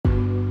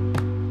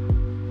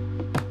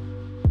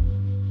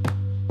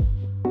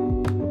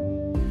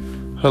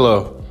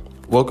Hello,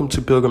 welcome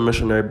to Pilgrim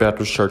Missionary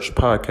Baptist Church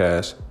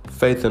podcast,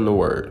 Faith in the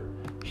Word.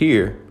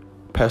 Here,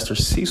 Pastor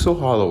Cecil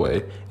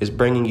Holloway is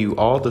bringing you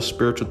all the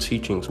spiritual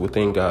teachings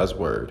within God's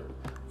Word.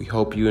 We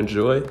hope you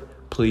enjoy.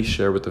 Please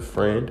share with a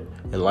friend,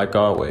 and like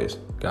always,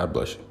 God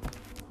bless you.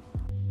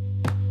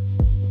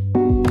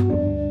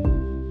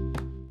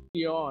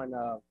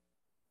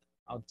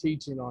 I'm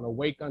teaching on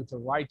Awake Unto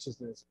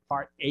Righteousness,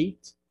 Part 8,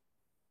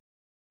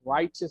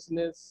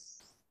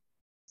 Righteousness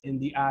in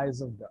the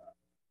Eyes of God.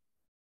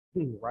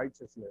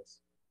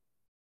 Righteousness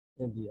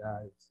in the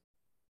eyes.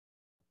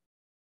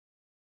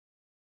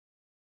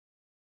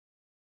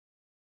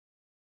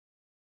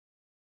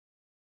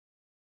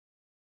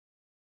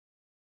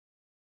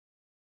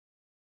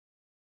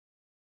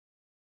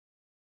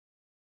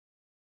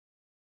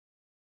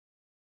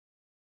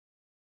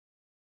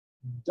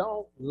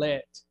 Don't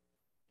let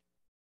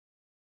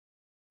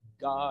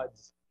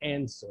God's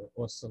answer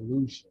or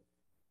solution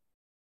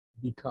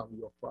become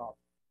your problem.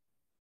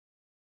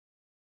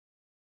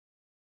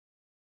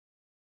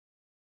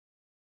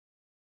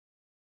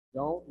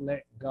 Don't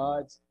let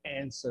God's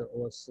answer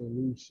or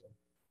solution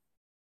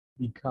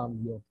become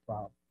your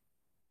problem.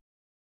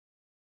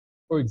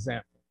 For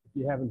example, if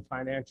you're having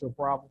financial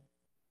problems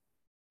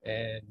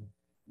and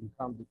you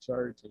come to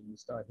church and you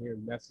start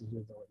hearing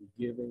messages on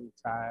giving,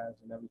 tithes,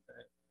 and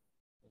everything,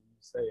 and you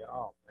say,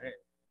 oh man,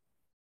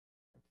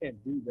 I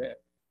can't do that.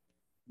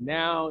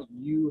 Now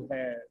you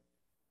have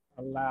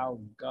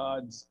allowed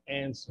God's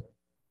answer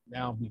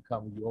now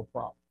become your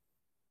problem.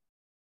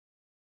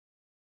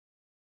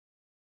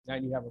 Now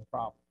you have a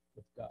problem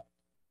with God.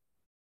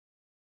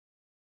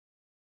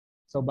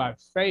 So by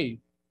faith,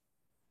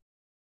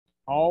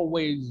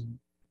 always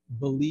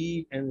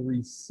believe and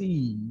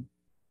receive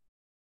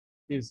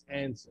his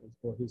answers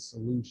or his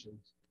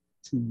solutions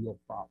to your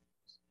problems.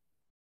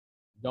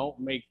 Don't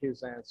make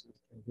his answers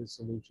and his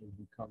solutions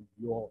become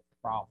your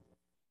problem,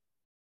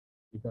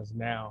 because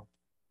now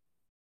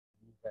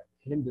you have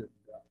hindered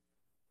God.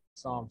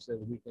 Psalm says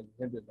we can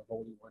hinder the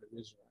Holy One of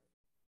Israel.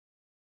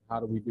 How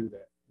do we do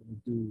that? We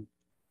do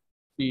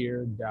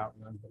fear, doubt,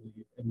 and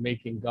unbelief, and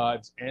making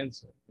God's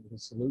answer and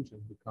his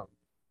solutions become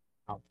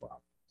our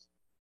problems.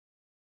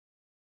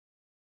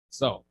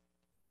 So,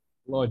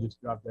 Lord just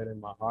dropped that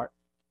in my heart.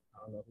 I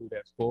don't know who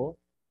that's for.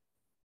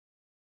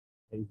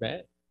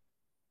 Amen.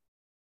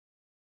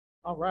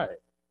 All right.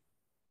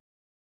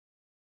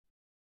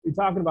 We're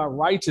talking about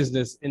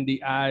righteousness in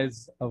the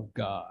eyes of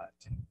God.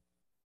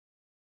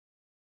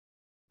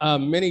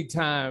 Many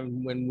times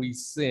when we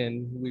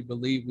sin, we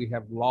believe we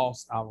have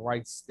lost our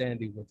right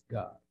standing with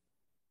God.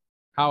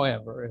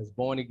 However, as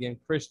born-again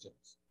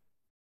Christians,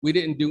 we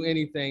didn't do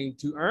anything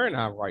to earn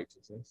our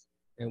righteousness,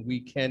 and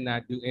we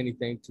cannot do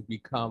anything to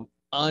become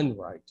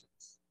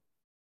unrighteous.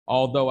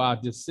 Although our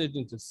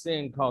decision to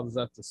sin causes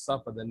us to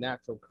suffer the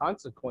natural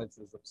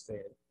consequences of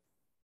sin,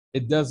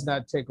 it does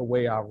not take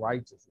away our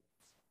righteousness.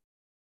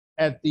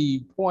 At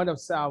the point of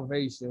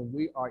salvation,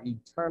 we are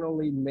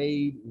eternally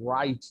made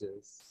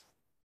righteous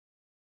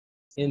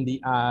in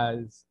the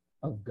eyes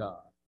of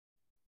God.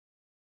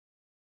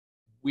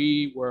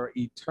 We were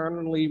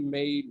eternally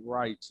made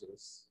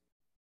righteous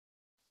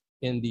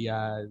in the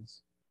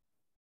eyes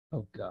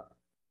of God.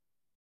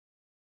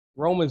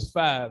 Romans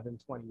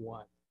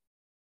 5:21.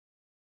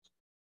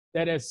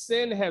 That as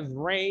sin has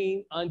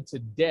reigned unto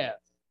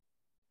death,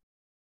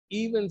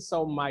 even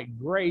so might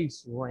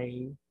grace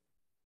reign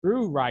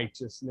through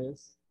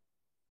righteousness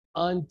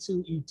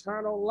unto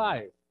eternal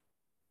life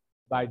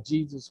by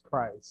Jesus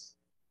Christ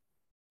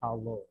our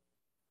Lord.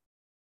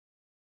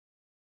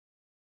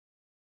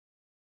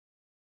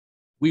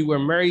 We were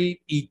made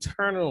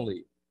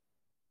eternally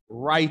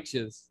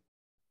righteous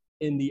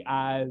in the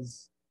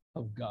eyes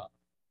of God.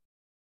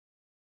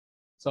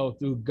 So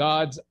through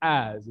God's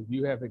eyes, if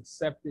you have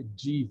accepted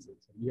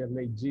Jesus, if you have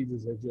made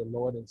Jesus as your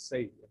Lord and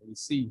Savior and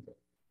received him,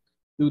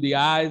 through the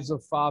eyes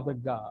of Father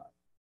God,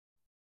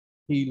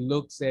 he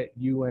looks at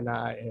you and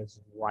I as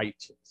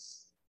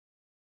righteous.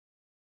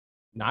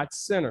 Not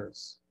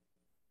sinners,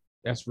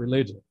 that's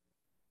religion.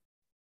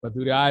 But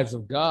through the eyes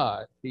of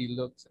God, he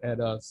looks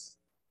at us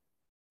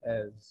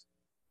as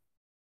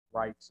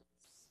righteous.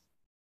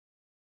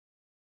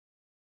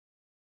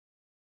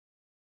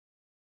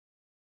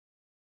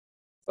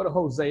 Go to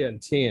Hosea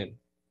 10.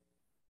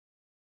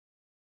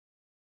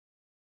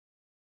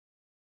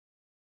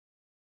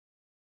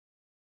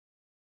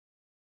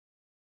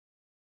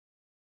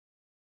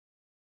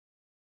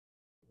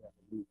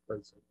 New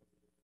person.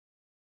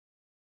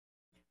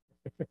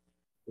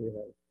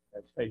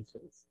 Have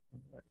patience.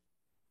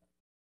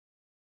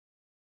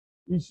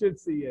 You should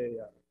see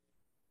a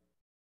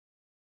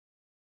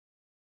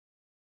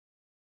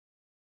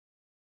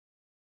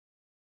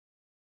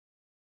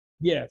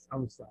yes,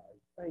 I'm sorry.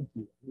 Thank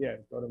you. Yeah,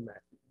 go to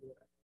Matthew. Yeah.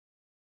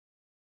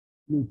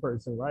 New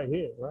person right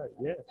here, right?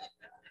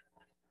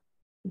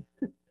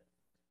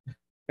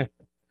 Yeah.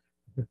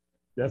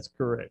 That's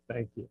correct.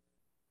 Thank you.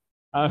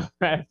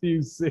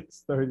 Matthew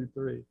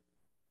 6:33.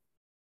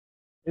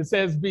 It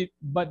says,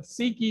 but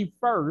seek ye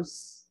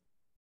first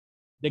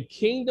the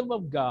kingdom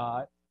of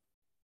God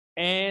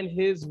and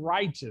his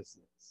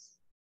righteousness.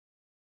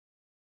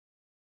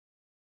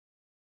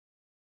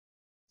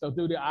 So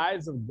through the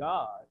eyes of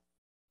God,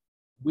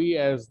 we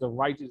as the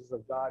righteousness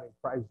of God in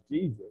Christ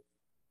Jesus,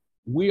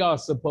 we are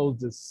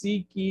supposed to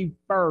seek ye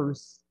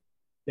first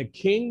the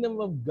kingdom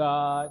of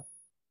God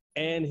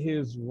and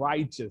his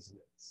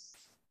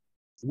righteousness.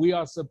 We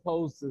are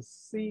supposed to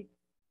seek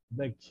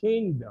the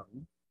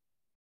kingdom,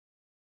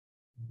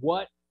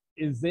 what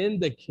is in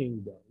the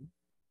kingdom,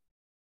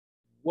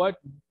 what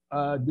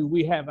do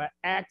we have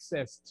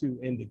access to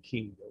in the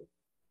kingdom,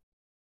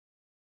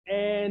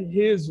 and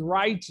his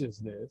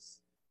righteousness,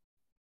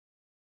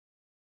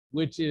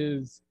 which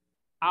is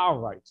our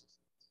righteousness.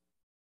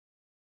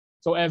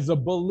 So as a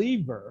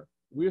believer,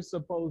 we're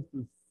supposed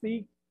to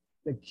seek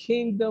the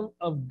kingdom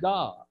of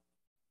God.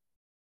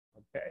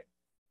 Okay.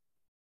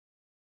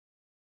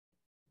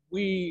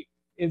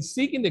 In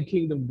seeking the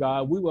kingdom of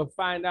God, we will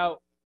find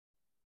out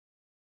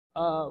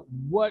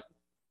what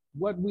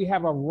we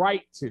have a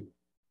right to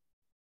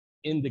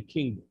in the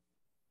kingdom,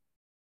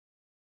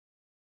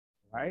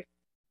 right?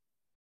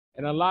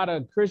 And a lot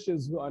of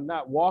Christians who are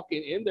not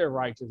walking in their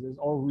righteousness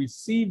or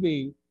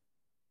receiving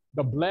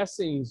the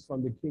blessings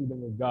from the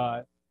kingdom of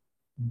God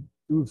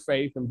through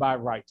faith and by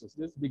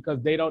righteousness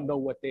because they don't know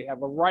what they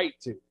have a right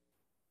to.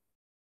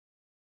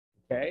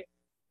 Okay?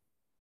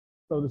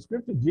 So the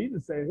scripture,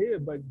 Jesus said here,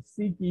 but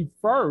seek ye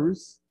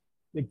first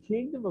the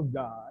kingdom of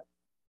God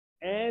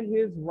and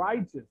his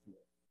righteousness,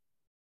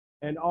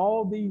 and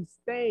all these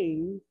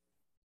things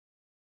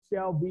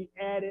shall be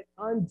added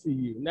unto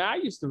you. Now, I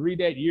used to read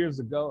that years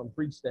ago and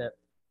preach that.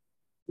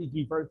 Seek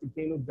ye first the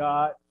kingdom of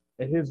God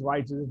and his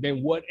righteousness,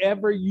 then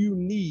whatever you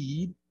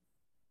need,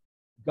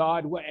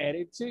 God will add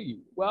it to you.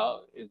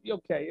 Well,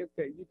 okay,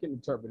 you can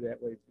interpret it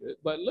that way.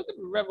 But look at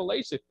the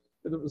revelation.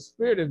 The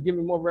Spirit is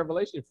giving more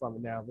revelation from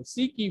it now. But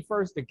seek ye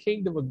first the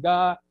kingdom of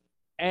God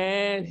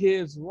and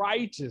his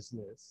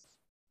righteousness.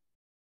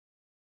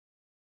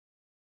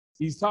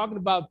 He's talking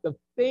about the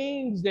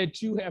things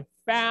that you have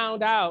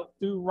found out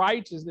through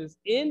righteousness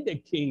in the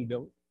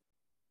kingdom.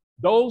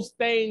 Those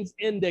things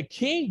in the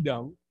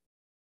kingdom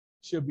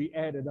should be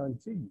added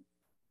unto you.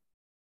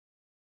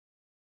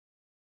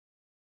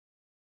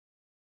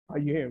 Are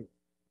you hearing me?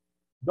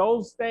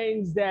 Those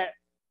things that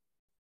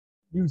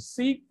you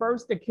seek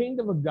first the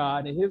kingdom of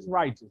God and his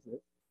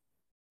righteousness,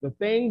 the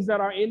things that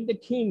are in the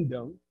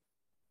kingdom,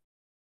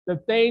 the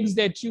things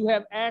that you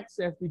have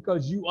access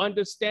because you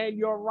understand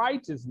your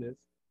righteousness,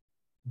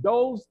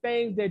 those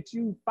things that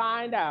you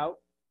find out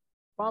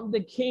from the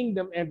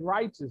kingdom and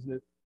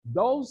righteousness,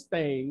 those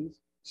things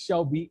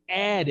shall be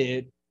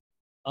added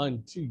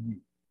unto you.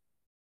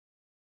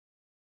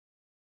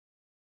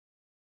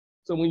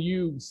 So when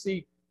you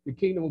seek the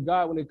kingdom of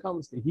God, when it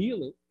comes to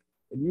healing,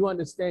 and you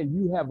understand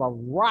you have a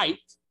right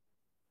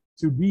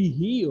to be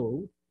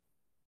healed,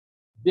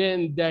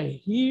 then the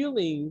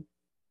healing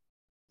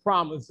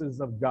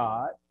promises of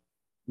God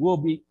will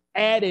be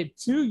added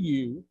to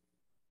you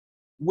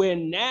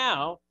when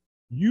now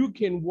you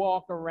can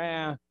walk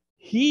around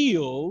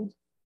healed,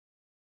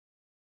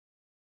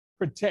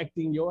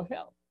 protecting your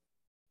health.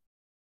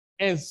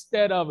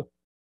 Instead of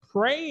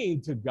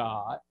praying to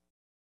God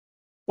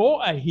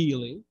for a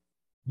healing,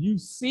 you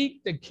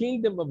seek the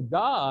kingdom of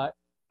God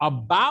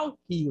about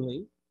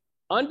healing,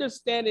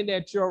 understanding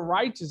that your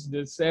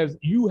righteousness says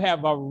you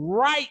have a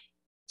right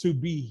to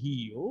be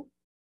healed,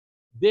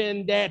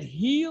 then that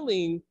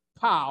healing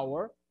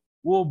power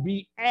will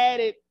be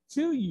added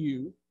to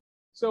you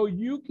so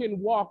you can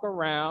walk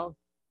around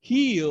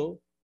healed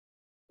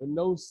and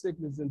no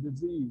sickness and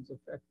disease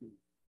affecting you.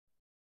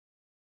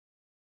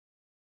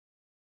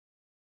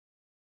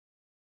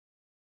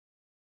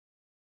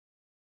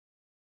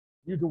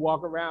 You can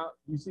walk around,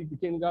 you seek the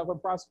kingdom of God for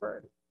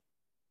prosperity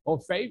or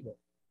favor.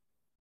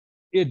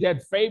 If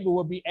that favor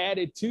will be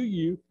added to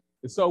you.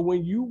 And so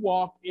when you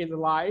walk in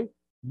life,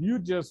 you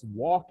just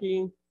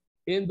walking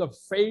in the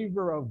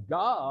favor of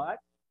God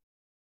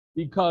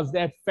because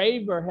that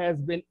favor has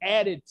been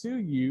added to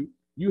you.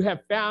 You have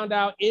found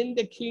out in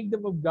the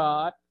kingdom of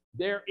God,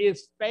 there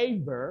is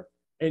favor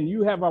and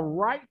you have a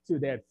right to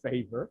that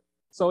favor.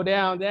 So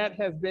now that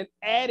has been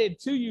added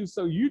to you.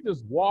 So you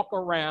just walk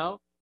around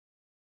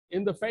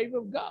in the favor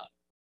of God.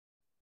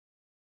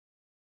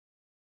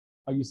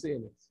 Are you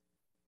seeing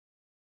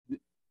this?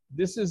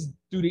 This is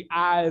through the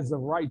eyes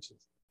of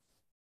righteousness.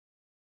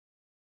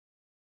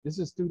 This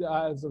is through the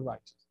eyes of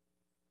righteousness.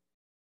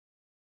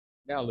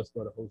 Now let's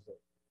go to Hosea.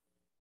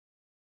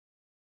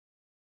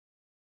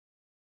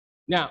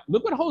 Now,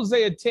 look what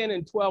Hosea 10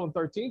 and 12 and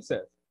 13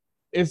 says.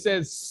 It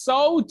says,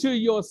 sow to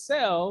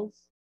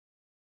yourselves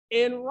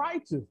in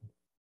righteousness.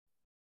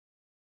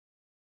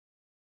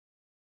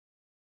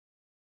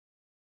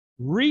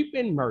 Reap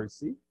in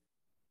mercy.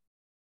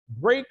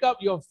 Break up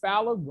your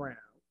fallow ground.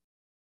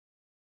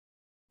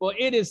 For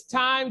it is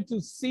time to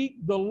seek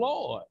the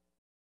Lord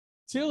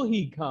till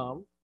he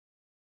come,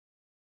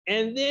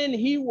 and then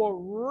he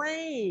will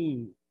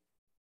rain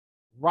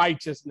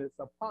righteousness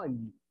upon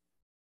you.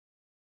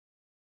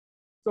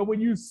 So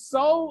when you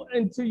sow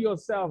into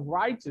yourself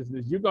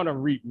righteousness, you're going to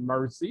reap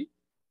mercy.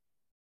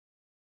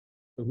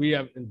 But we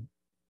have, in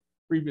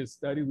previous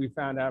study, we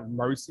found out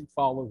mercy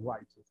follows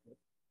righteousness.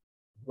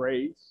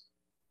 Grace,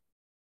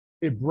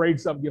 it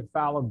breaks up your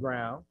fallow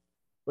ground.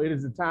 But it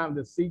is the time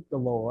to seek the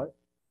Lord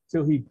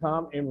till he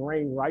come and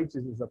rain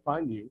righteousness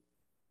upon you.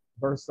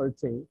 Verse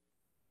 13.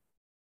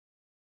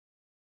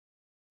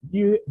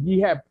 You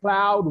have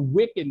plowed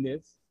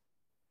wickedness,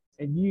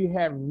 and you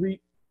have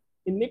reaped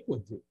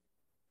iniquity.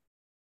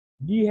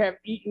 Ye have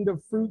eaten the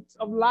fruits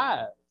of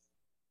lies,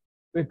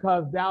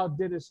 because thou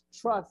didst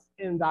trust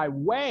in thy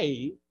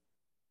way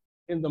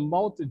in the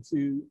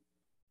multitude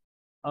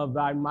of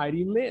thy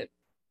mighty men.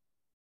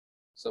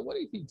 So what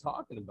is he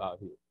talking about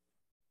here?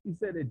 He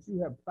said that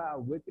you have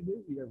plowed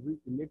wickedness, you have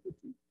reaped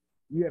iniquity,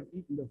 you have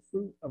eaten the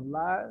fruit of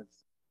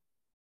lies.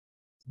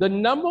 The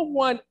number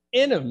one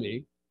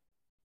enemy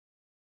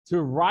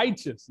to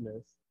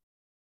righteousness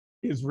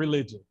is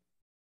religion.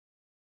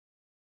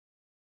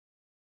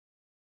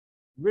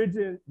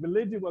 Religion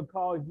will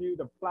cause you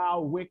to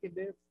plow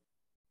wickedness.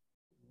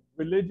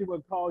 Religion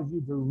will cause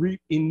you to reap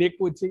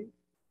iniquity.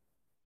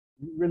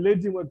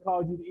 Religion will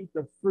cause you to eat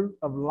the fruit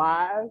of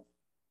lies,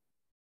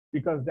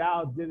 because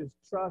thou didst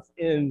trust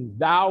in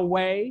thy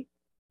way,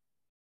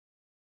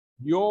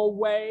 your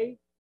way,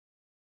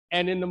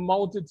 and in the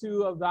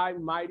multitude of thy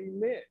mighty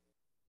men.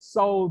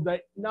 So the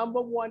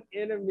number one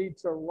enemy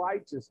to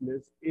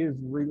righteousness is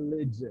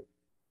religion.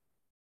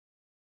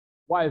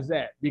 Why is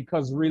that?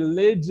 Because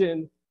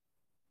religion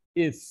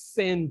is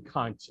sin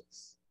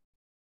conscious.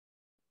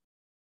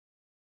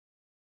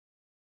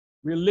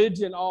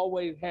 Religion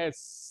always has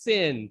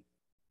sin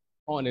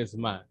on its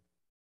mind.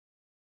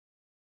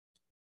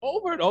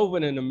 Over and over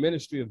in the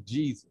ministry of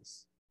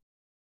Jesus,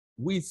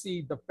 we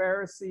see the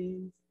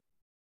Pharisees,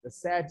 the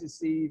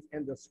Sadducees,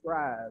 and the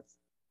scribes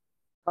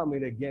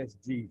coming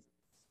against Jesus.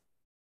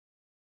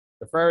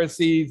 The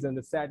Pharisees and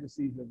the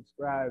Sadducees and the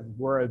scribes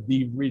were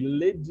the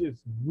religious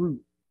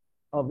group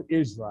of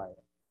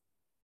Israel.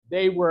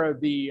 They were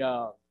the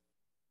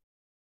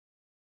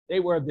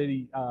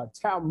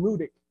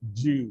Talmudic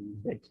Jews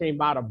that came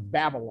out of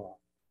Babylon.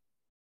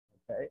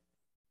 Okay,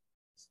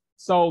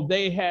 so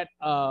they had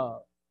a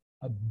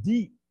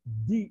deep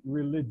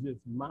religious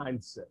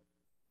mindset,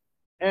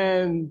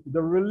 and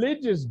the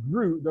religious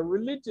group, the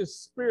religious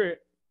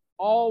spirit,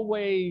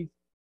 always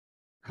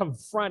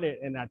confronted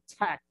and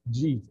attacked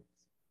Jesus.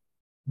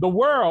 The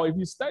world, if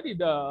you study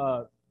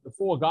the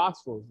four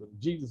Gospels of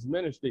Jesus'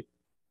 ministry,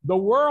 the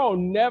world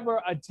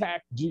never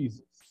attacked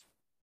Jesus.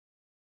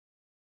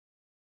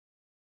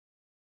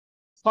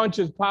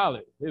 Pontius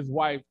Pilate, his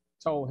wife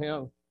told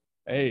him,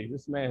 hey,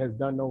 this man has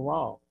done no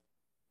wrong.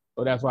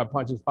 So that's why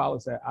Pontius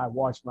Pilate said, I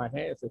washed my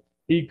hands. And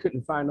he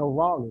couldn't find no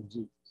wrong in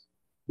Jesus.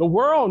 The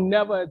world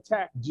never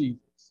attacked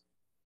Jesus.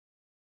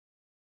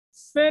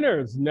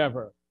 Sinners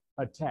never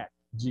attacked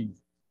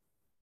Jesus.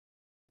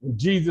 And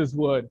Jesus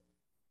would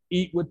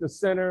eat with the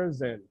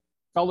sinners and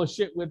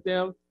fellowship with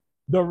them.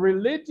 The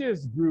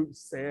religious group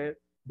said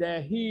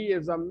that he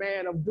is a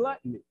man of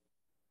gluttony.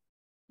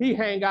 He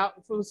hang out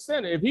with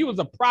sinners. If he was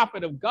a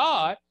prophet of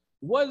God,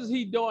 what is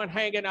he doing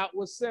hanging out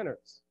with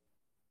sinners?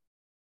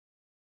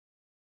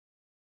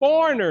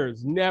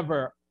 Foreigners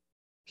never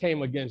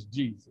came against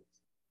Jesus.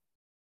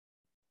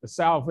 The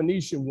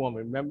Syrophoenician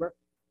woman, remember?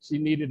 She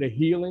needed a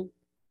healing,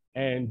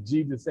 and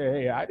Jesus said,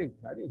 hey, I didn't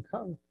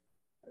come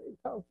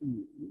for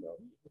you. You know,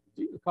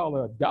 Jesus called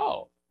her a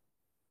dog.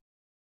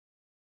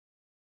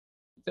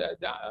 He said,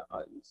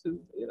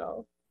 you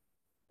know,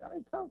 I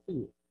didn't come for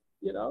you.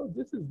 You know,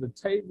 this is the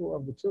table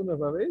of the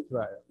children of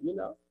Israel. You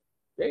know,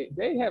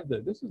 they have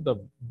this is the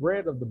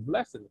bread of the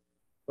blessing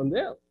from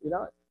them. You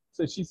know,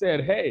 so she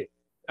said, hey,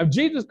 if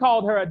Jesus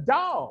called her a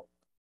dog,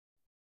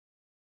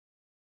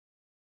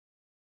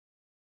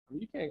 I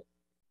mean, you can't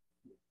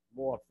be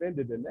more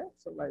offended than that.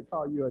 Somebody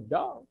call you a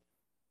dog.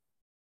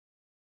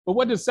 But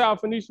what did the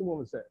Syrophoenician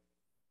woman say?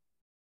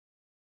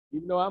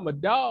 Even though I'm a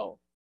dog,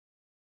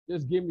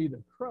 just give me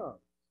the crumbs.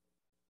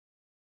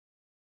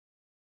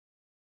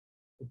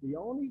 But the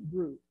only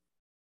group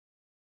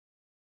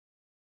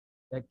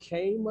that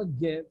came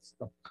against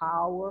the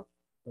power,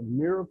 the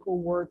miracle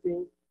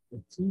working, the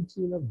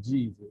teaching of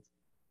Jesus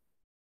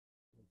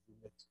was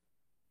religion.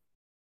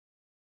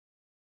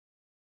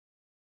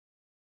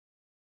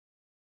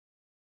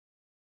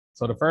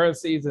 So the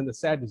Pharisees and the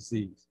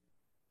Sadducees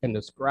and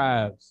the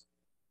scribes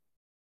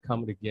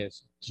coming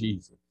against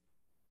Jesus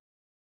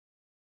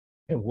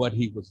and what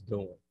he was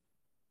doing.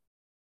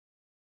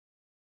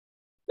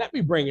 Let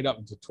me bring it up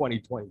into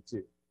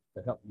 2022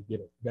 to help you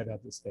get a better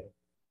understanding.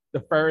 The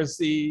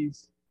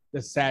Pharisees,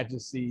 the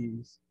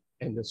Sadducees,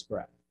 and the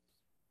scribes.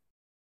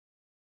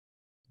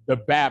 The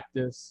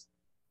Baptists,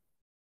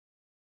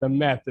 the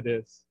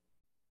Methodists,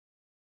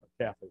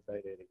 Catholics,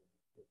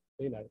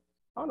 they're not.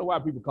 I don't know why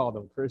people call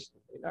them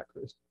Christians. They're not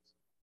Christians.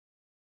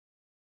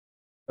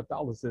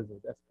 Catholicism,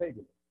 that's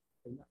paganism.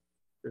 They're not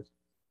Christians.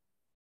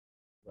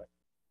 But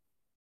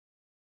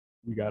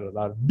we got a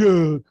lot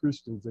of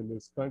Christians in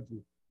this country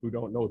who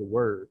don't know the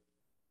word.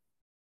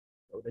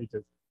 So they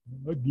just,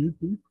 I guess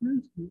they're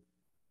Christians.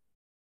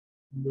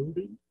 No,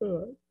 they're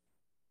not.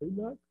 They're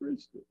not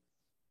Christians.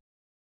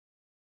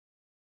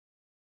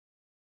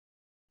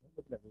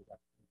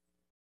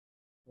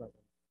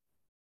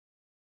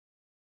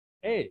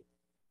 Hey,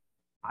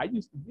 I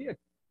used to be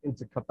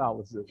into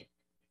Catholicism.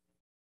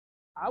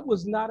 I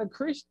was not a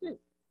Christian.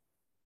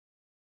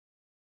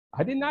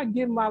 I did not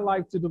give my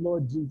life to the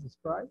Lord Jesus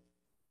Christ.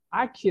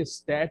 I kissed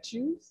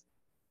statues,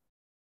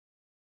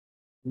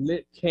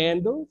 lit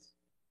candles,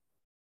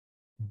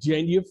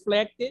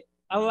 genuflected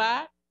a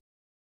lot,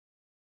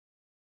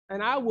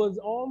 and I was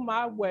on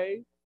my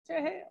way to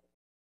hell.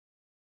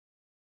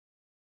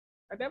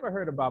 I never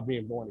heard about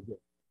being born again.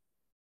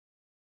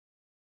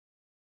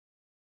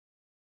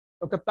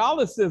 So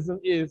Catholicism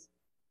is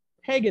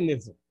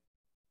paganism.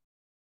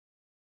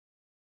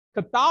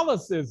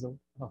 Catholicism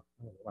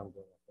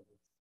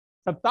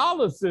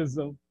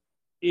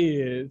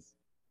is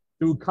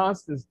through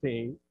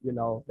Constantine,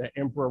 the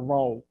Emperor of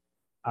Rome.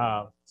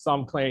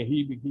 Some claim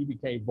he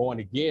became born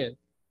again.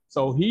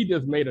 So he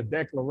just made a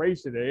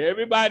declaration that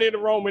everybody in the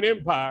Roman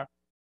Empire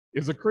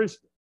is a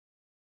Christian.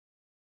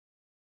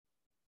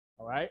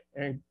 All right.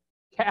 And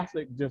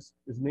Catholic just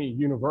means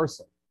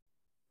universal.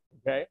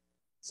 Okay.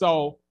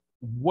 So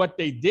what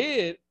they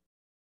did,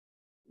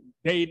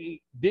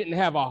 they didn't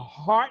have a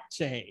heart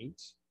change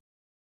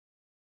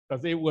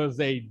because it was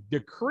a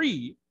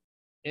decree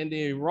in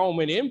the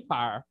Roman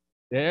Empire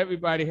that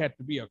everybody had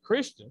to be a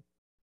Christian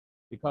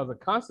because of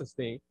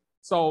Constantine.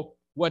 So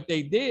what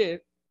they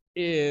did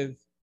is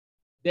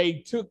they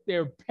took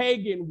their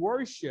pagan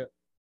worship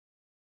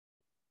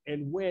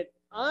and went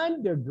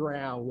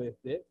underground with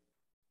it,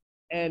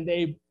 and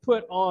they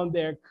put on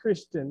their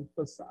Christian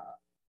facade.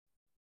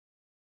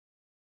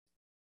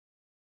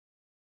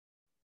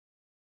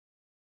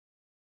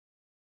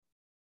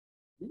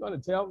 You're going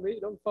to tell me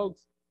them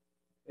folks,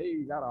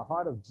 they got a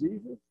heart of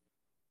Jesus,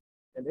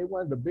 and they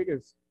one of the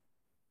biggest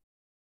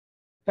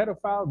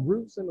pedophile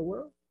groups in the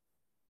world?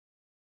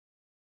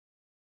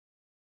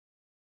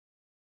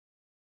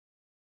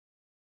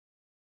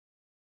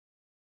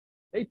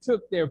 They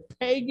took their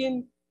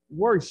pagan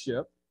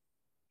worship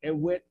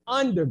and went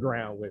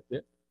underground with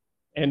it,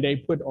 and they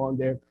put on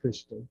their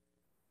Christian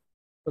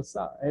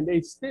facade, and they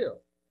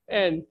still.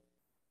 And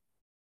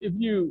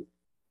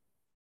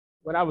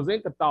when I was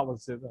in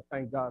Catholicism,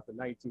 thank God for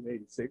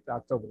 1986,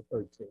 October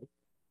 13th,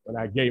 when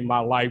I gave my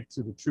life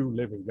to the true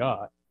living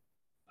God,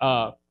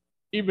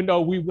 even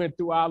though we went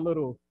through our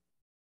little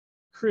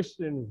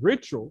Christian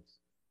rituals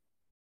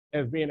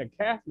as being a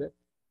Catholic,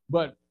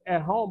 but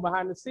at home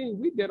behind the scenes,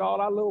 we did all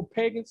our little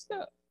pagan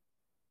stuff.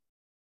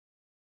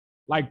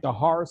 Like the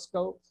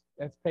horoscopes,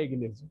 that's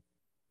paganism.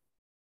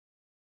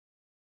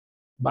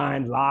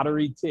 Buying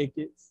lottery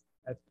tickets,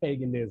 that's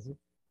paganism.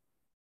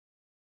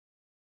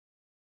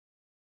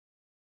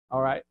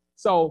 All right.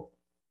 So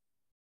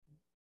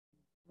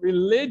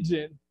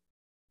religion,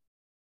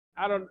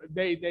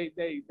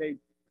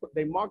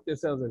 they mark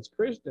themselves as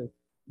Christians,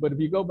 but if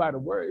you go by the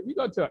word, if you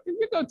go to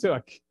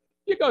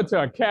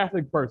a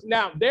Catholic person.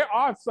 Now, there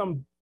are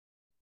some,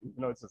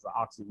 it's just an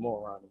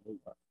oxymoron to me,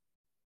 but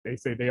they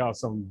say they are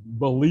some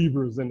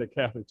believers in the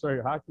Catholic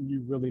Church. How can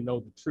you really know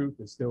the truth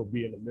and still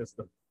be in the midst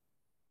of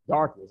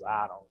darkness?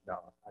 I don't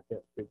know. I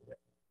can't figure that.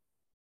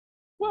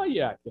 Well,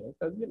 yeah, I can,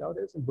 because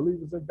there's some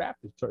believers in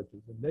Baptist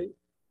churches, and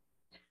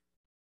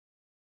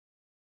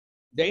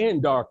they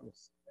in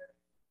darkness.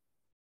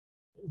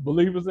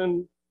 Believers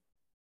in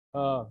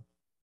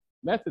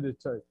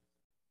Methodist churches,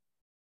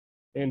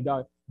 and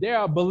there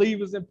are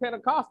believers in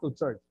Pentecostal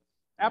churches,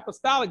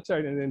 apostolic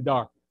churches in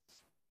darkness.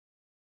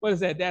 What is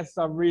that? That's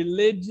a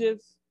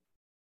religious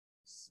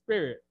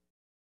spirit.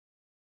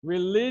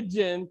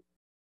 Religion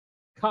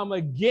come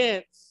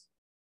against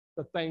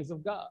the things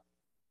of God.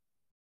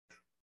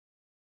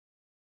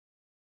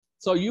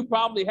 So you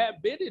probably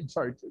have been in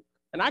churches,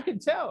 and I can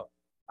tell.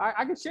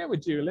 I can share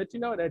with you and let you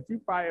know that you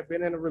probably have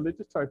been in a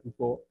religious church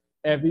before.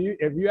 If you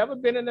ever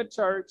been in a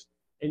church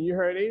and you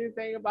heard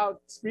anything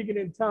about speaking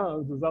in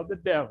tongues was of the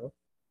devil,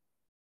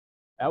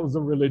 that was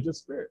a religious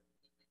spirit.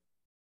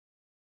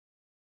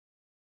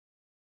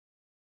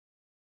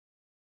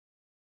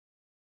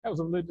 That was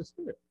a religious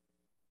spirit.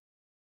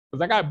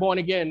 Because I got born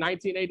again in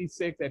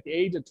 1986 at the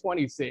age of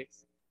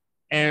 26.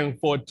 And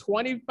for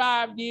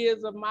 25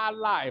 years of my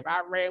life,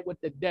 I ran with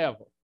the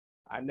devil.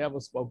 I never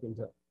spoke in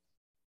tongues.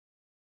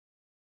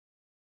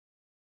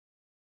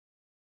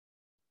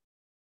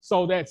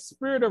 So that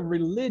spirit of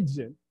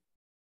religion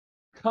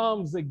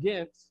comes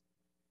against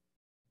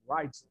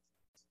righteousness.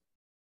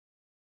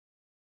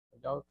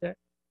 Okay?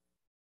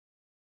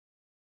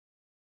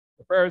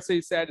 The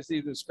Pharisees,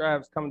 Sadducees, and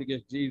scribes coming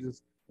against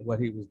Jesus and what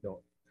he was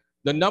doing.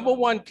 The number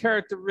one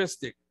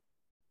characteristic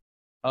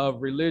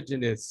of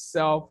religion is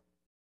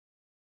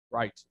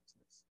self-righteousness.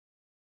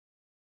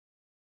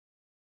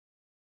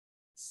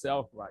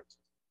 Self-righteousness.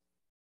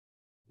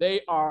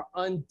 They are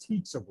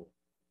unteachable.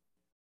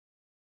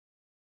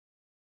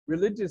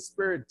 Religious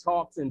spirit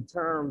talks in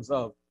terms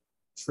of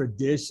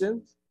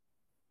traditions,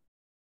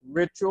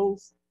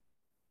 rituals,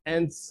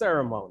 and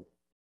ceremony.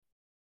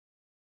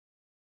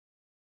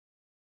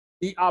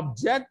 The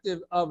objective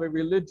of a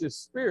religious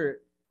spirit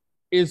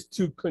is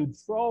to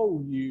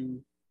control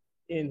you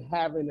in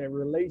having a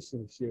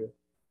relationship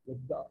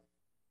with God.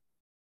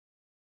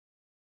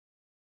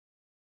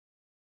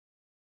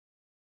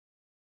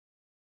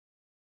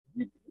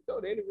 You go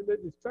to any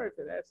religious church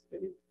and ask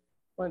any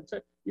one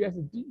church, you ask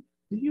them, do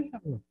you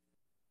have an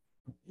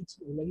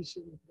intimate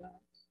relationship with God?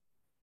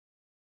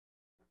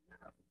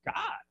 God.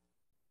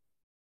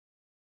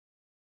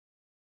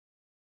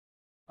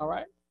 All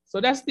right? So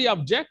that's the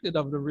objective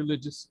of the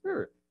religious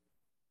spirit.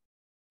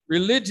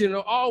 Religion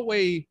will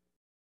always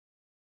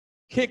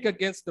kick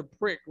against the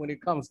prick when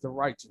it comes to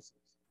righteousness.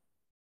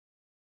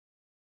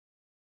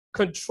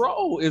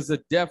 Control is a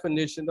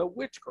definition of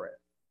witchcraft.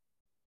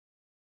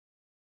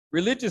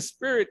 Religious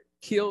spirit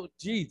killed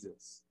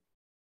Jesus.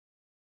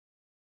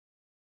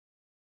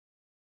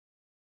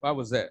 Why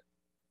was that?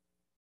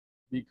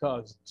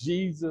 Because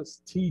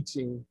Jesus'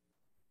 teaching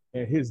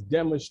and his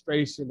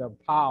demonstration of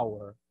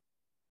power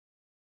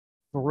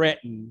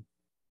threatened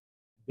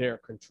their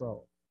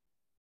control.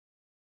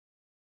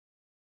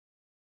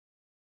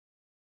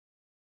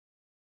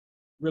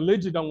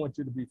 Religion don't want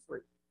you to be free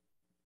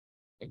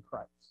in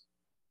Christ.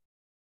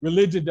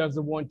 Religion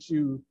doesn't want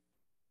you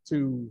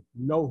to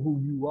know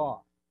who you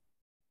are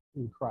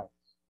in Christ.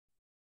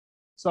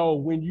 So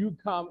when you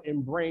come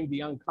and bring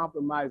the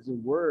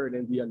uncompromising word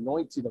and the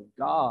anointing of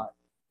God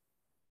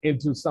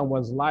into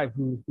someone's life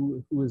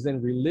who is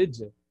in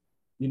religion,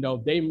 you know,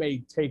 they may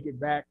take it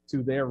back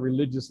to their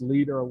religious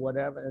leader or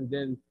whatever, and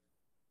then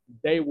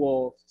they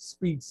will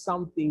speak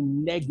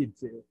something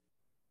negative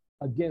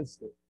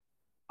against it.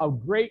 A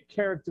great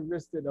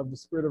characteristic of the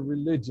spirit of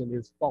religion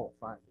is fault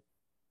finding.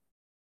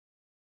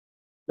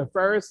 The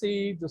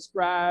Pharisees, the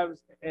scribes,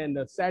 and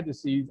the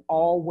Sadducees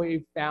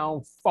always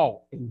found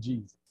fault in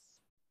Jesus.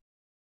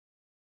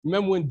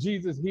 Remember when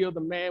Jesus healed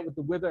the man with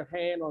the withered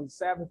hand on the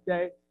Sabbath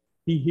day?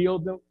 He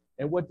healed them.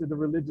 And what did the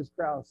religious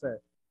crowd say?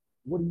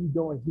 What are you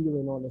doing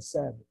healing on the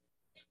Sabbath?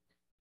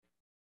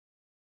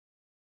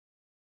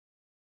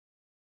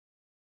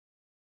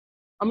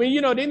 I mean,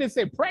 you know, they didn't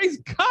say, praise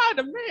God,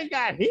 the man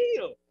got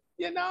healed.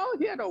 You know,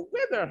 he had a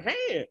withered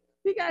hand.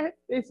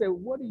 They said,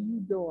 what are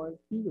you doing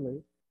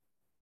healing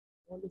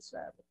on the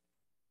Sabbath?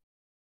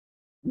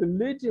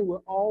 Religion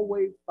will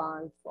always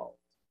find fault.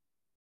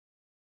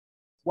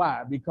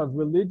 Why? Because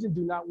religion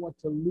do not want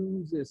to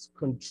lose its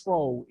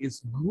control,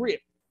 its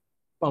grip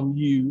from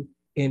you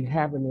in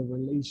having a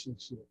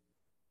relationship.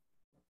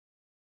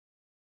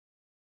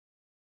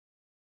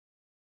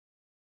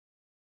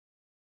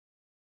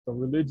 So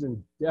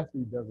religion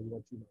definitely doesn't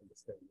want you to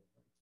understand it.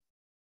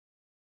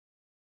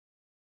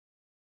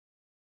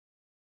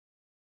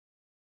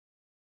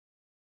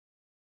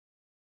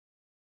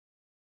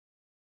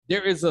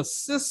 There is a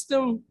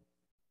system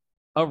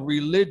of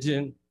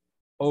religion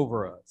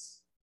over us.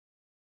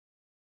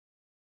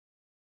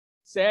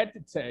 Sad to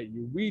tell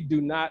you, we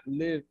do not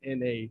live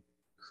in a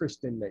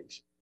Christian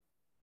nation.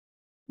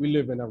 We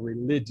live in a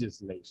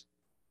religious nation.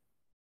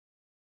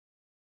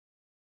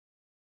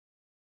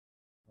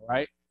 All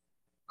right?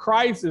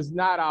 Christ is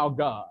not our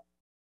God.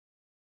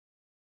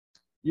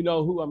 You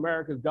know who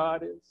America's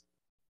God is?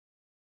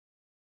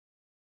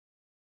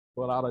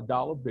 Pull out a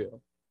dollar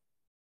bill.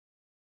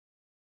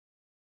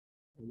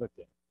 Look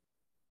at it.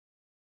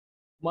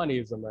 Money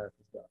is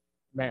America's God.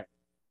 Man.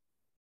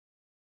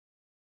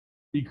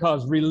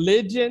 Because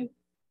religion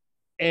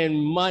and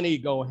money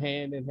go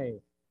hand in hand.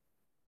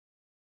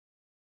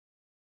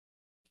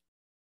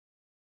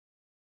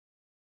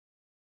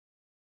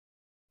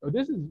 So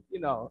this is, you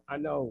know, I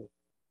know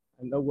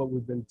what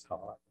we've been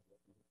taught.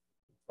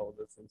 They told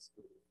us in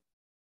school,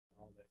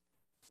 all that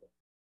stuff.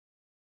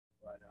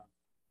 But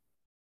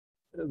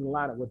it doesn't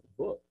line up with the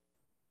book.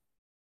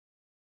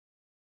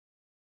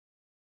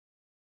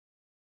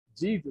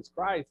 Jesus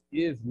Christ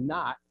is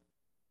not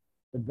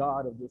the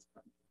God of this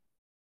country.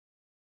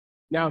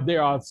 Now,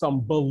 there are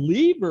some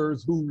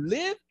believers who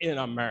live in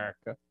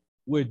America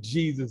where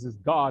Jesus is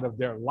God of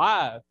their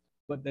lives,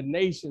 but the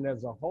nation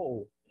as a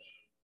whole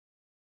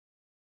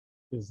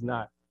is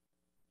not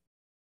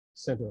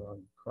centered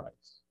on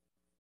Christ.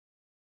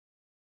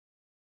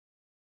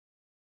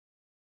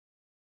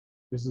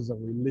 This is a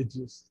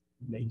religious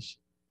nation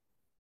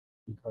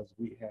because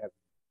we have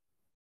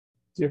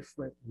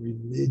different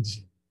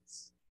religions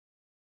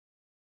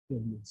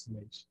in this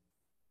nation.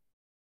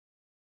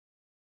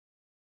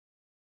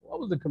 What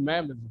was the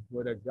commandment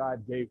that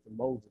God gave to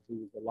Moses, who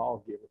was the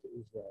lawgiver to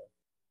Israel?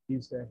 He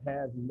said,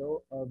 have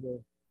no other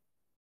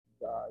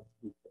gods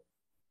before.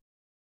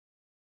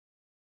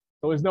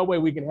 So there's no way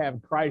we can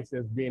have Christ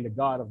as being the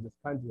God of this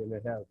country and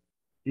then have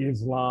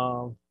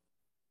Islam,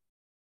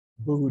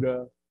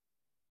 Buddha.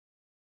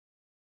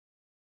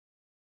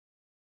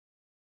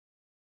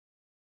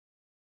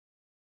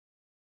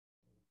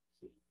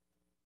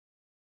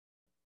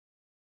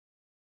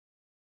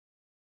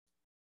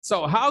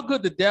 So how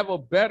could the devil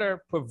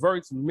better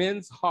pervert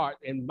men's heart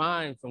and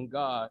mind from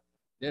God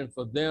than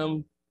for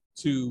them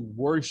to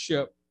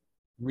worship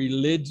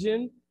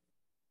religion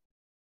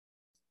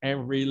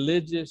and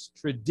religious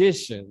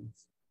traditions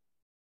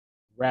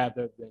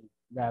rather than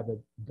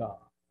God?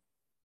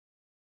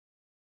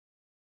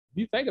 If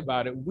you think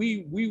about it,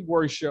 we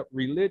worship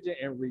religion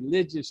and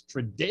religious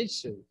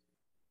traditions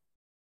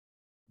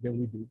than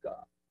we do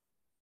God.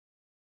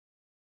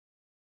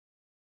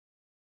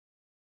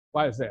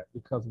 Why is that?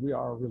 Because we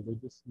are a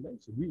religious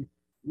nation.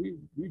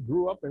 We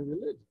grew up in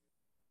religion.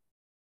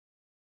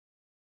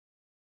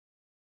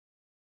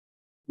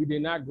 We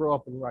did not grow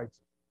up in righteousness.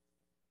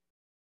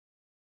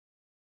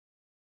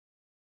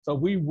 So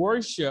we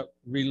worship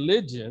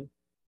religion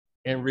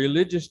and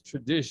religious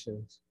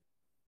traditions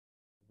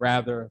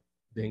rather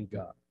than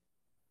God.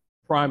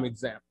 Prime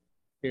example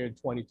here in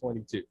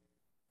 2022.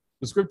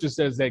 The scripture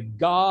says that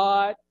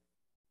God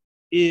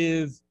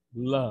is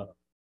love.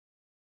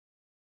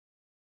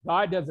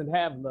 God doesn't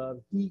have love.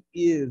 He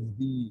is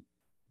the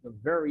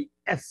very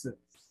essence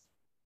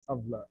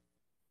of love.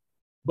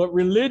 But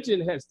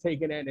religion has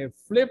taken it and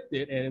flipped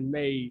it and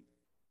made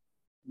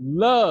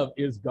love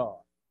is God.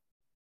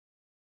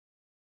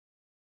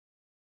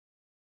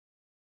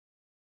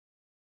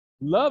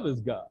 Love is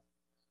God.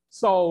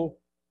 So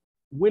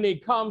when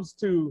it comes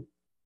to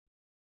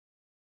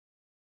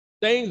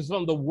things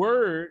from the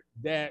word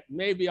that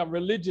maybe a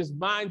religious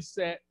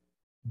mindset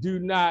do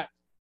not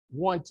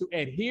want to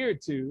adhere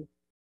to,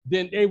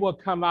 then they will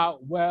come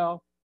out,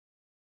 well,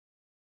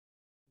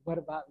 what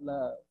about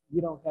love?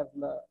 You don't have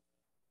love.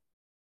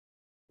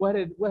 What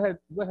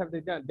have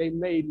they done? They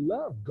made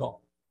love God.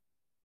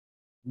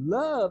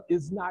 Love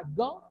is not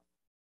God.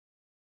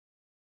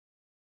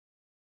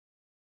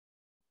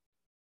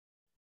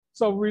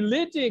 So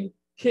religion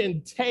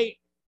can take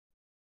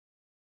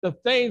the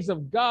things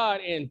of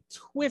God and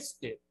twist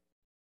it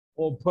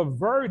or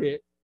pervert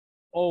it,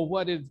 or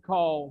what is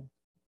called,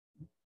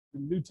 the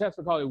New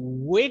Testament called it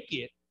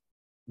wicked.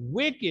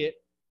 Wicked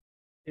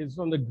is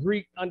from the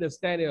Greek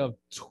understanding of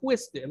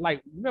twisted.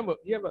 Like, remember,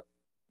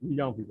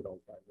 young people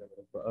don't find that,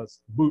 for us,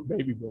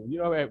 baby boom. You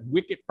know that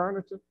wicked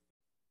furniture?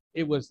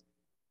 It was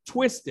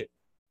twisted.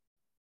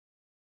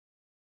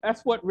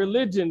 That's what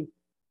religion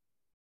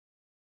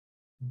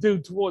do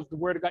towards the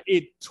word of God.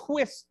 It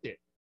twists it.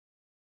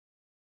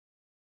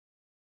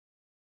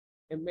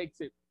 It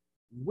makes it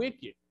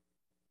wicked.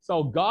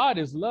 So God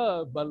is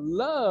love, but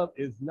love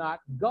is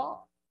not God.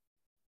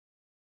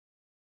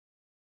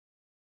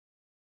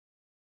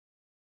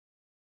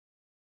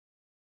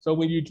 So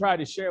when you try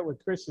to share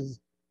with Christians,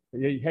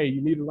 hey,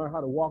 you need to learn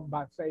how to walk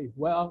by faith.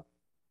 Well,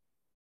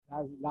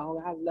 I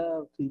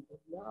love people.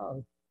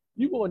 No,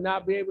 you will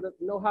not be able to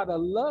know how to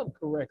love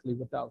correctly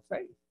without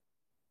faith.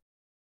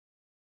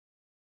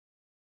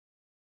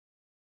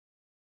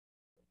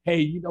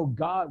 Hey,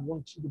 God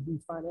wants you to be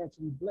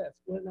financially blessed.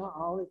 Well, no,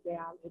 only thing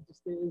I'm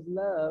interested in is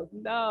love.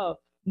 No,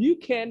 you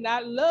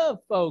cannot love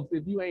folks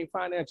if you ain't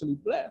financially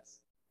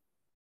blessed.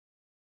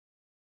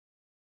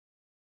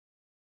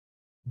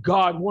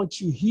 God wants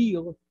you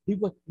healed. He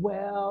was,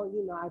 well,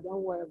 I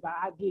don't worry about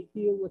it. I get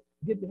healed,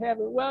 get to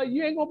heaven. Well,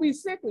 you ain't going to be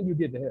sick when you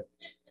get to heaven.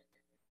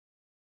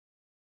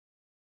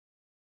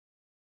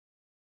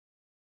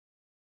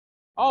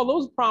 All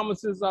those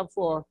promises are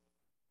for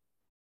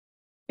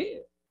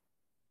here.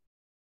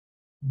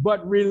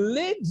 But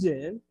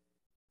religion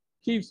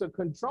keeps a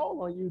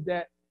control on you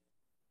that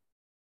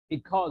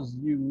it causes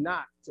you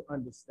not to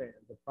understand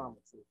the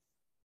promises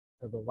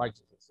of the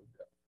righteousness of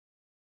God.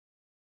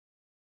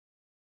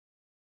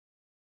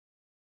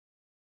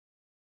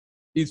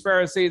 These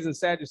Pharisees and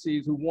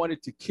Sadducees who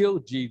wanted to kill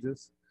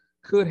Jesus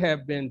could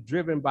have been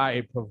driven by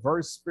a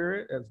perverse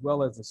spirit as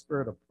well as a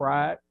spirit of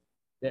pride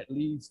that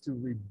leads to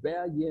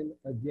rebellion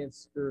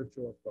against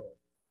spiritual authority.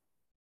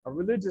 A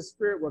religious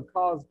spirit will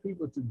cause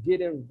people to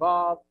get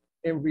involved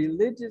in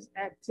religious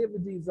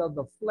activities of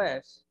the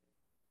flesh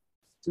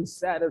to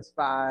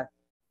satisfy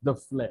the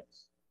flesh.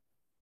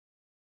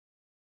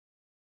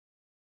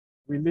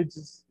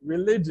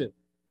 Religion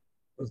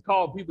was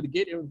called people to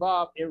get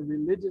involved in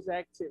religious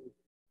activities.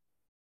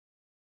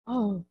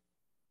 Oh,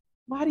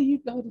 why do you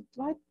go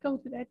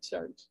to that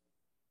church?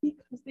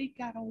 Because they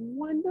got a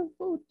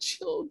wonderful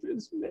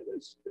children's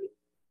ministry.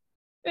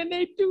 And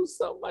they do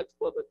so much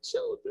for the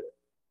children.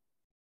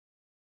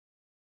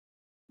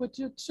 But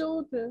your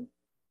children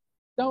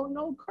don't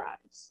know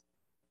Christ.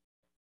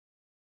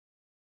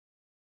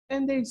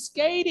 And they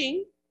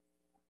skating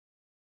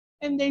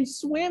and they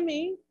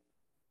swimming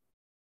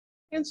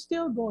and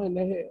still going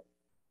to hell.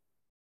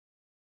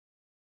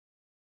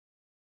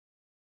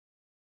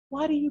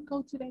 Why do you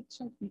go to that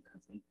church?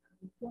 Because they got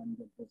a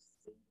wonderful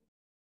thing.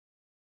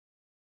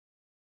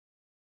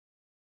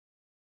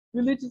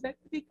 Religious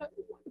activity,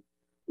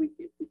 we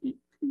get to eat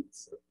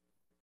pizza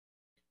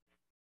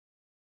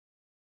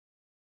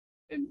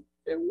and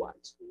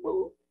watch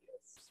movies.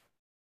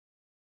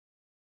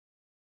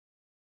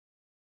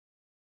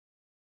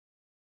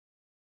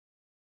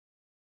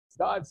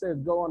 God says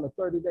go on a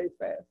 30-day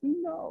fast.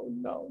 No,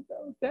 don't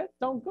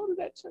go to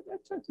that church.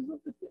 That church is of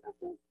the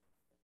devil.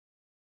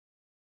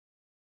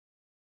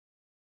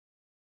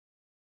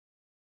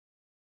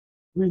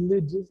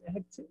 Religious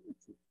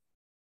activity.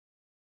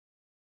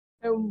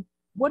 And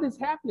what is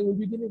happening when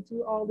you get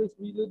into all this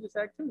religious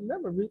activity?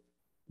 Remember,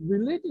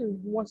 religion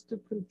wants to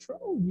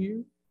control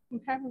you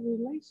from having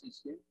a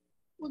relationship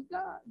with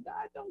God.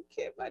 God don't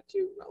care about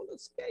you roller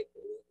skating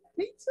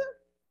pizza.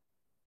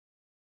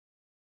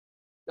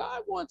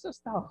 God wants us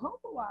to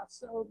humble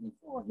ourselves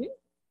before him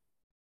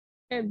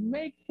and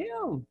make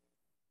him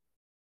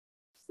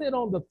sit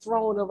on the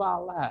throne of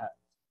our lives.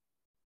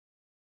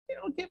 You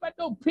don't care about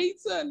no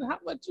pizza and how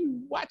much you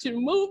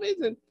watching movies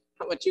and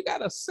how much you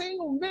got a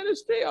single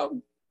ministry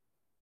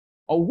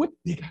or what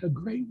they got a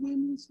great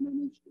women's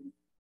ministry.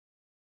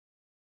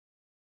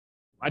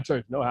 My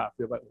church know how I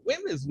feel about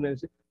women's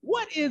ministry.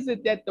 What is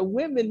it that the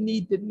women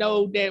need to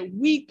know that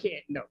we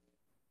can't know?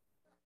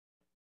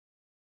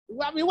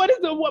 I mean, what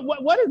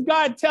is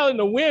God telling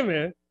the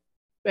women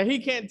that he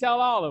can't tell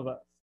all of us?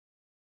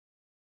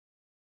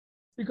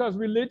 Because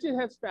religion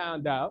has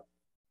found out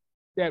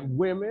that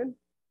women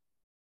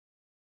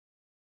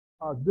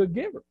are good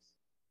givers.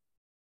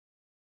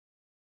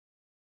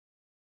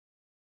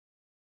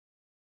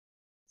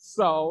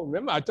 So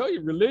remember, I told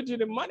you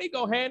religion and money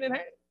go hand in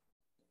hand.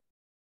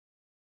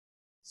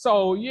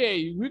 So yeah,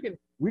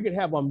 we can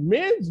have a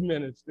men's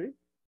ministry.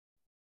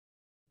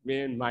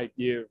 Men might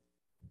give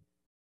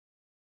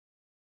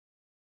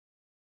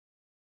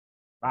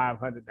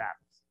 $500.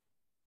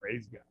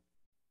 Praise God.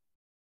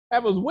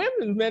 That was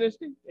women's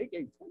ministry. They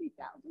gave $20,000.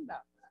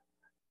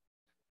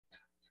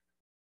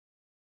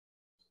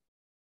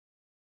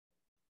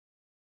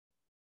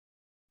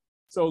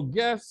 So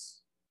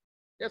guess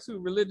who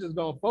religion is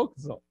going to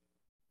focus on?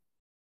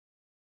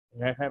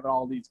 They have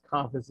all these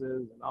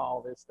conferences and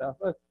all this stuff.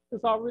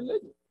 It's all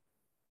religion.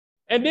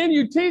 And then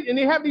you teach, and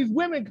they have these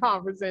women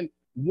conferences, and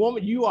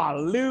woman, you are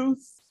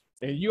loose,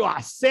 and you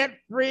are set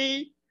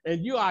free,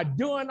 and you are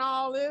doing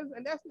all this.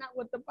 And that's not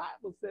what the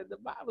Bible said. The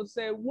Bible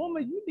said,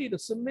 woman, you need to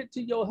submit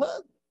to your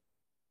husband.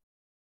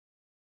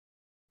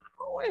 I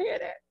don't want to hear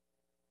that.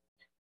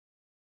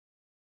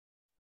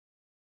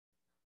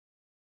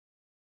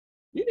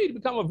 You need to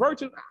become a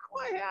virgin. I don't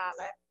want to hear all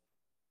that.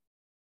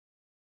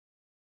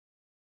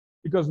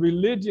 Because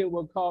religion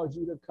will cause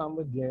you to come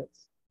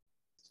against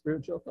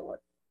spiritual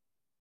authority.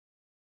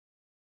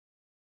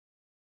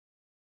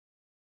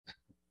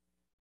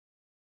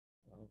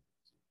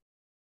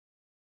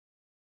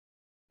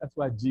 That's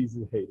why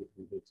Jesus hated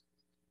religion.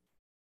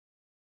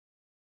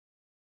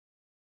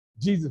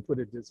 Jesus put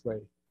it this way.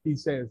 He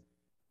says,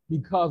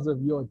 because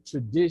of your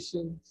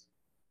traditions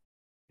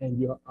and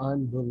your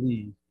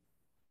unbelief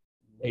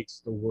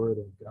makes the word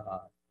of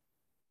God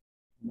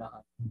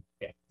not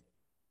effective.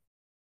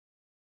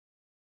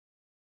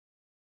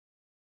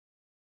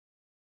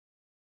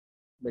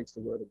 Makes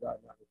the word of God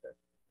not effective.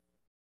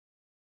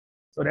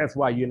 So that's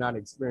why you're not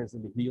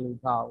experiencing the healing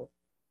power,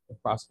 the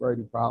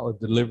prosperity power,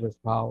 deliverance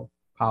power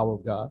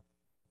of God,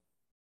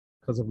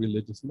 because of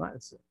religious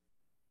mindset.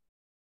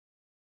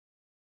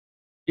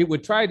 It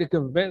would try to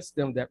convince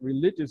them that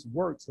religious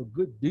works or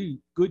good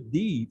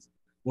deeds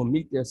will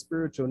meet their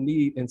spiritual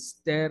need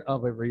instead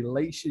of a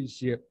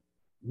relationship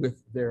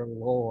with their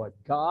Lord.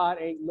 God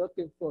ain't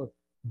looking for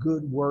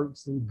good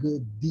works and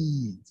good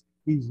deeds.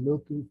 He's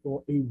looking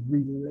for a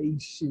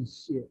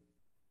relationship.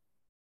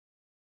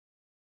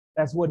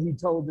 That's what he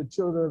told the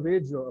children of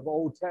Israel of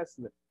Old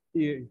Testament.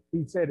 He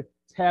said,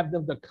 have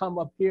them to come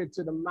up here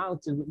to the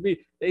mountain with me.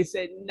 They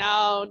said,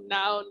 no,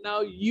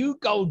 you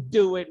go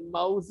do it,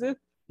 Moses.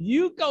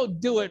 You go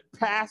do it,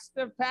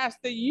 Pastor.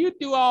 Pastor, you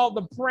do all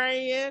the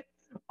praying,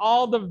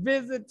 all the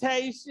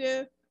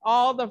visitation,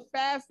 all the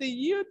fasting.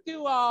 You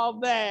do all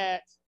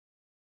that.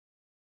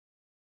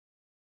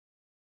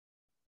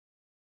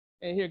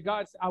 And here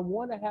God said, I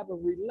want to have a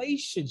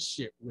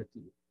relationship with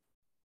you.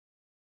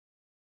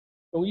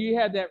 But when you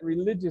have that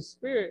religious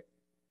spirit,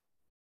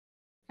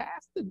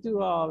 Pastor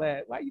do all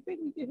that. Why do you think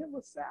we give him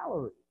a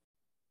salary?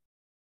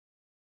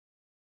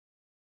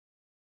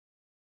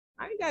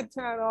 I ain't got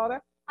time for all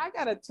that. I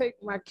got to take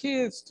my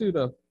kids to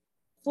the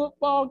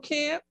football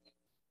camp,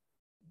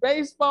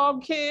 baseball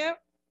camp,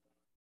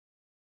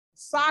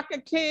 soccer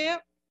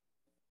camp.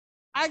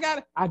 I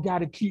got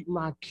to keep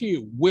my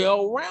kid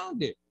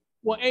well-rounded.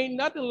 Well, ain't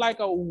nothing like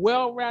a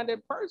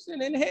well-rounded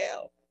person in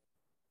hell.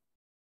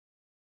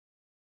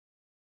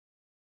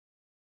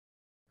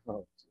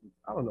 Oh,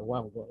 I don't know why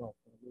I'm going off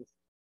on this.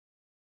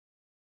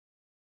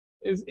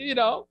 Is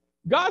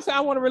God said, I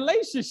want a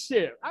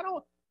relationship. I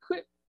don't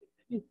quit.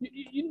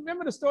 You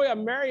remember the story of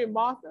Mary and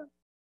Martha?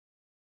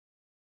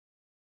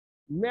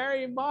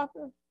 Mary and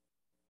Martha?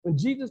 When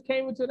Jesus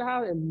came into the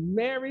house and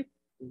Mary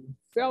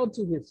fell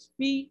to his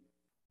feet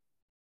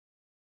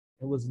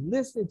and was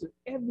listening to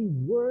every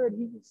word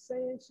he was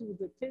saying, she was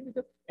attentive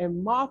to,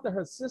 and Martha,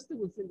 her sister,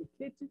 was in the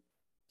kitchen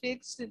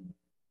fixing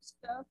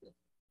stuff.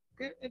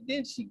 And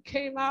then she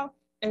came out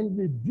and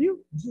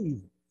rebuked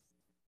Jesus.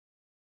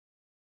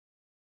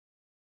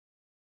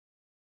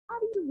 How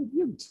do you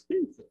rebuke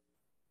Jesus?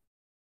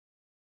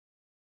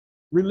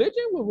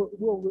 Religion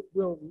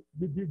will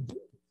rebuke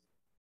Jesus.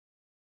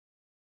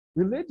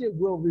 Religion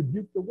will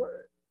rebuke the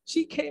word.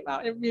 She came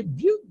out and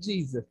rebuked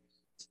Jesus.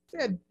 She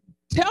said,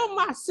 tell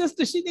my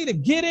sister she need to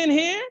get in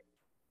here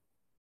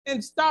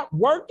and start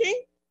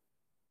working.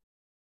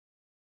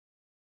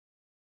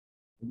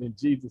 And then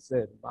Jesus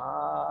said,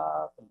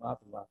 Martha,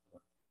 Martha, Martha.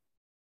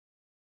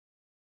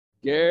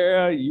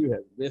 Girl, you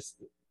have missed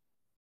it.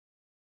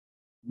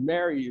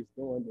 Mary is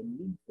doing the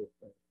needful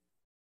thing,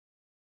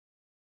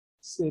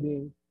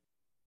 sitting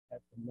at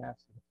the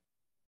master's.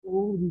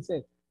 What did he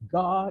say?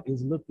 God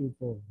is looking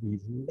for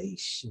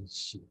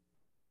relationship.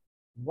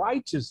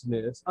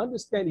 Righteousness,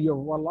 understanding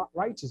your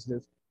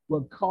righteousness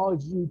will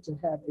cause you to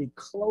have a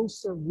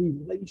closer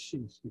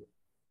relationship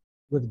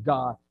with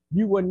God.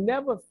 You will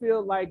never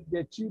feel like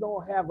that you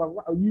don't have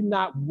you're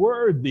not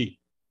worthy.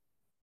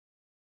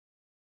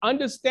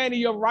 Understanding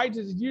your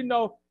righteousness,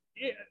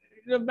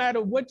 no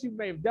matter what you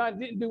may have done,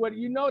 didn't do it,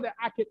 you know that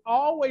I can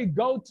always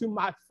go to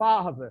my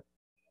Father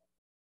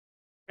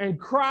and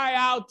cry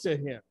out to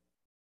him.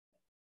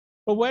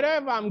 But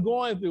whatever I'm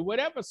going through,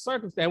 whatever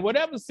circumstance,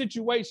 whatever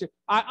situation,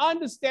 I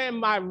understand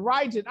my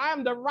righteousness. I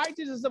am the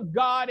righteousness of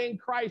God in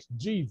Christ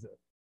Jesus.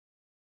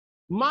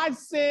 My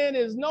sin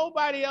is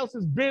nobody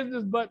else's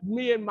business but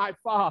me and my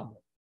Father.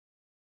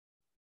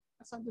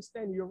 That's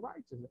understanding your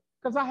righteousness,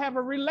 because I have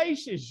a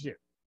relationship.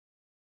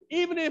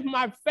 Even if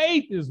my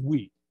faith is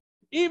weak,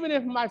 even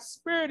if my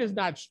spirit is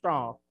not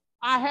strong,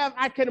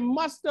 I can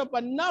muster up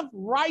enough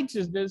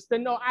righteousness to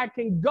know I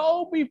can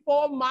go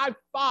before my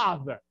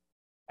Father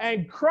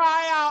and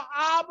cry out,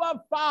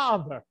 Abba,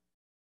 Father,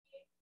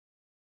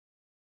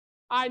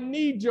 I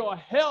need your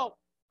help.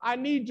 I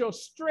need your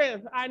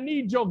strength. I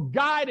need your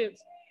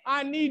guidance.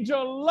 I need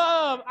your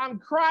love. I'm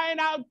crying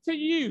out to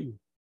you.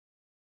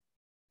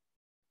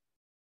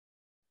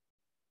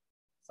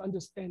 It's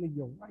understanding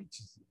your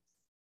righteousness.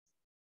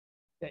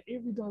 That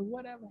every day,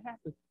 whatever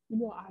happens, I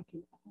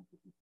can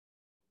always.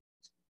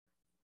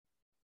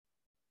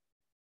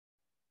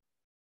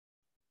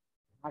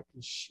 I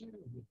can share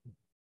with you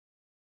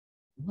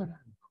what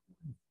I'm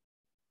going,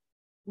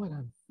 what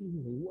I'm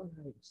feeling, what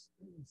I'm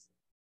experiencing.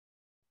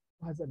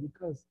 Why is that?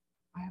 Because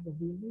I have a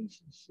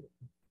relationship.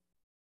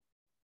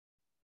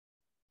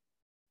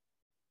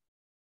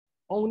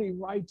 Only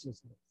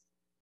righteousness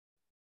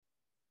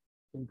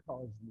can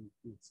cause me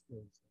to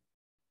experience that.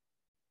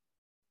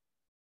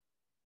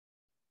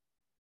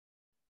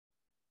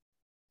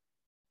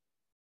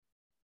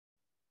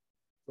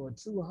 So a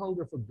true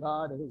hunger for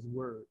God and his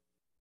word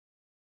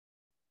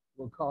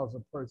will cause a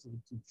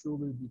person to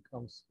truly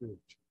become spiritual.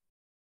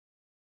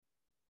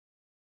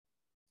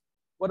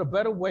 What a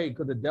better way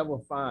could the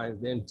devil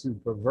find than to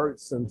pervert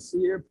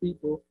sincere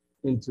people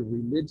into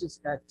religious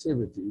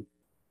activity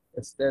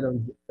instead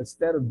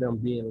of them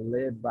being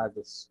led by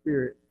the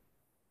Spirit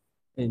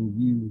and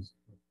used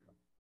of God.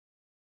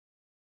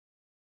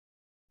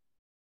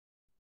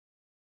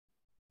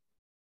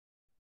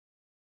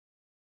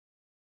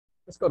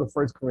 Let's go to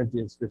 1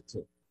 Corinthians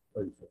 15,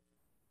 34.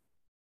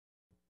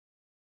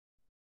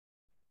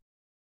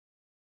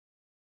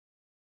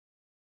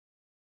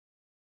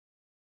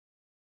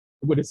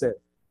 What it says,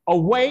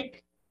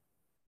 awake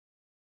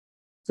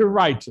to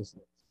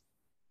righteousness.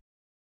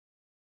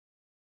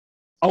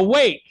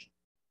 Awake.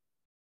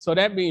 So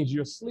that means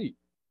you're asleep.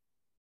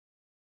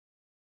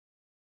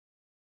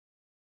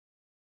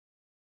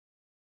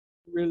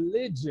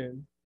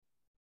 Religion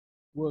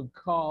will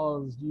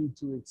cause you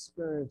to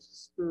experience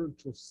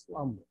spiritual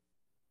slumber.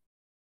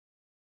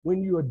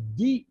 When you are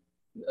deep,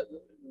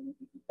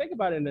 think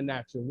about it in the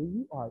natural, when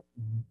you are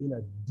in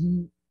a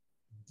deep,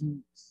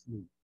 deep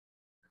sleep,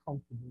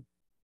 comfortable,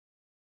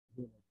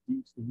 in a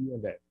deep sleep, you're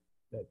in that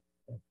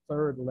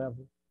third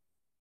level,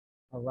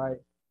 all right?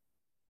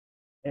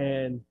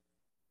 And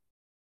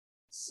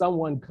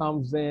someone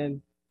comes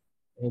in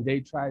and they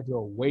try to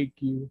awake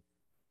you,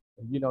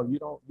 and you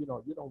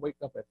don't wake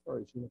up at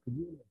first, because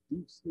you're in a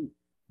deep sleep.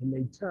 And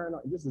they turn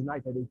on, this is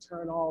night that they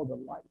turn all the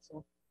lights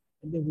on,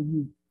 and then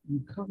when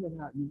you coming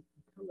out,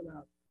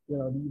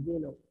 you're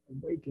being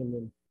awakened,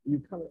 and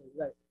you come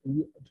like, and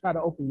you try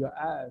to open your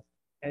eyes,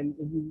 and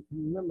you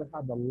remember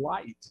how the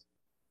light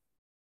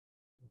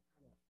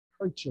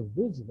hurt your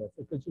vision,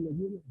 because you're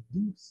in a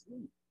deep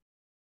sleep.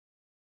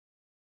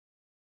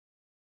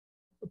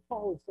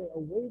 Paul would say,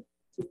 awake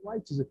to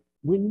righteousness.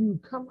 When you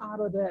come out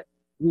of that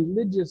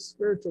religious,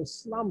 spiritual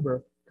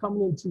slumber,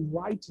 coming into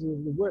righteousness,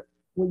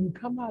 when you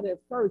come out at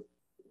first,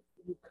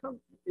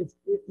 it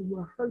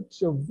will hurt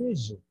your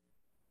vision.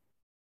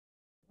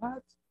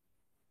 What?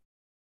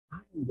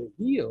 I'm the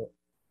healed.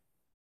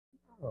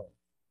 No.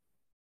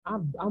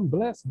 I'm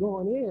blessed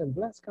going in,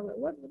 blessed coming.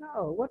 What?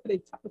 No. What are they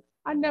talking?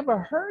 I never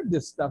heard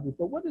this stuff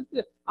before. What is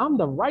this? I'm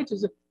the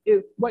righteous.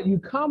 What you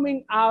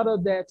coming out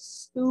of that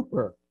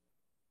stupor?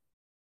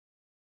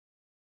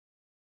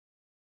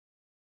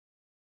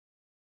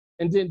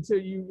 And then until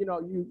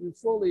you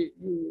fully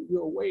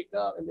you'll wake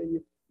up, and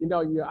then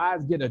your eyes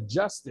get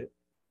adjusted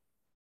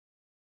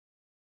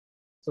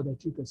so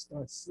that you can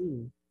start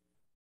seeing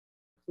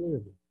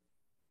clearly.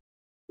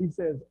 He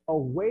says,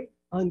 awake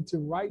unto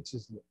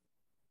righteousness.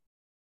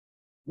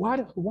 Why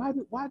do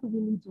we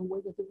need to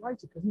awake unto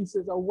righteousness? Because he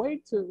says,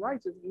 awake to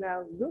righteousness.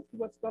 Now look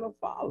what's going to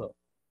follow.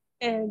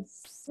 And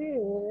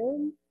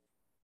sin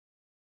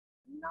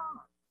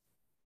not.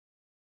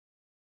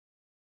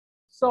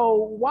 So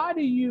why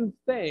do you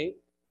think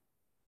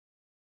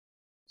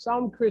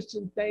some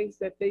Christian thinks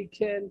that they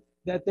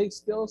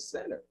still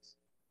sinners?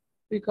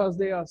 Because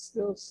they are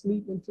still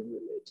sleeping to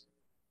religion.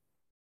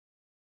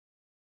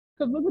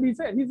 Because look what he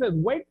said. He says,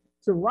 wait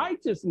to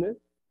righteousness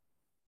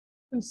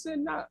and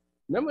sin not.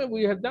 Remember,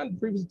 we have done the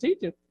previous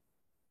teaching.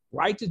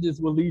 Righteousness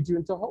will lead you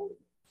into holiness.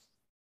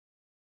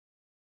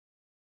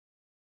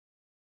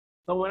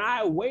 So when I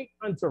awake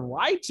unto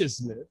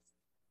righteousness,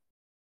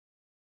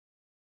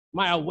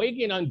 my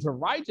awakening unto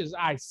righteousness,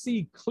 I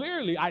see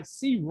clearly, I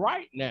see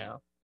right now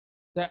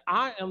that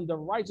I am the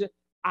righteous.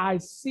 I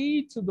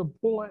see to the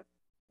point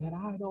that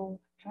I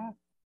don't have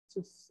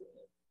to sin.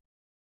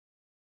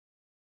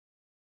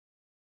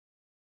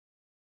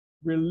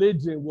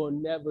 Religion will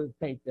never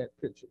paint that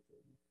picture for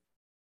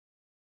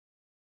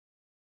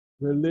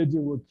you.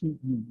 Religion will keep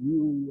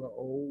you are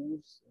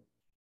old.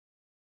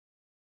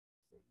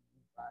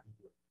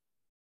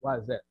 Why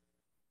is that?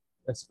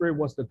 That spirit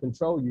wants to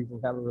control you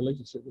from having a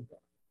relationship with God.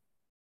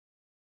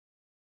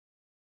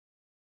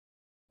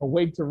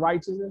 Awake to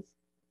righteousness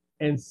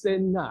and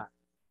sin not.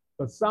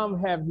 For some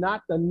have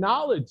not the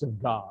knowledge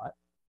of God.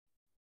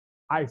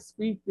 I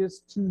speak this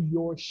to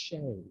your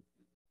shame.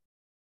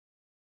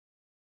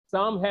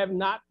 Some have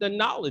not the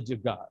knowledge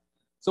of God.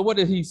 So what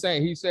did he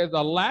say? He says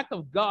a lack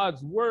of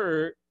God's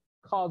word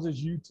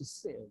causes you to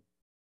sin.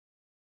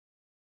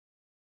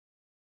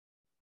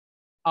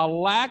 A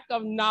lack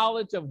of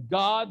knowledge of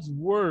God's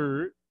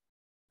word,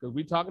 because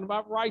we're talking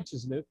about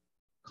righteousness,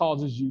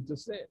 causes you to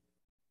sin.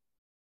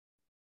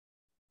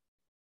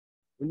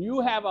 When you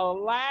have a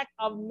lack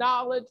of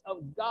knowledge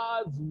of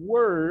God's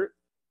word,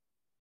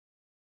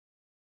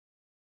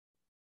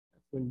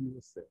 that's when you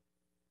will sin.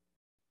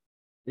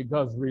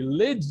 Because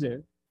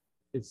religion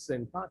is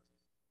sin conscious.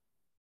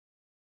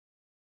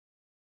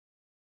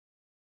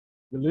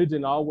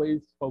 Religion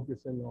always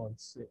focusing on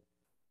sin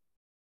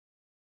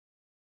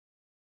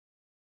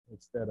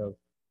instead of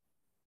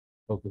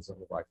focus on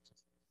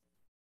righteousness.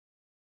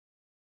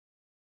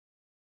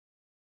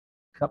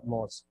 A couple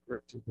more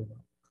scriptures.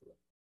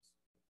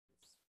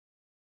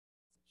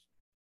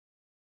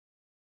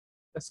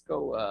 Let's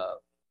go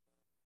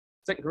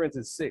 2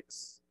 Corinthians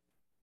 6,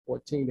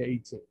 14 to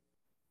 18.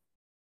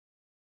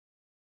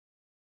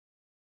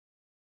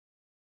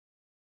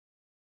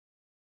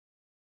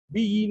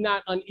 Be ye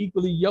not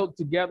unequally yoked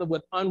together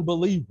with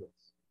unbelievers.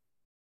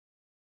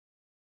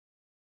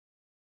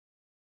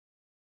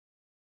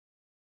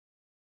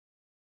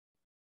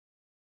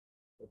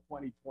 For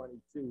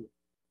 2022,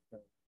 if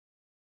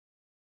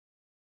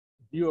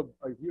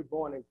you're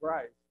born in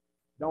Christ,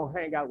 don't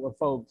hang out with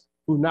folks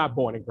who are not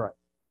born in Christ.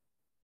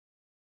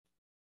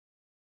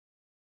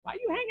 Why are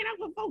you hanging out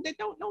with folks that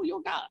don't know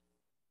your God?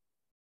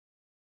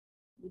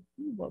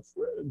 You my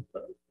friend.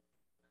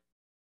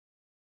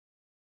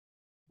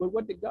 But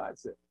what did God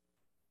say?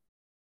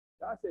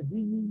 God said, be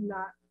ye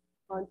not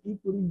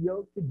unequally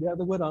yoked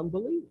together with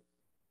unbelievers.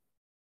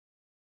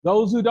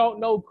 Those who don't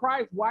know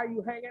Christ, why are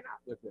you hanging out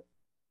with them?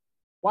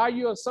 Why are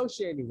you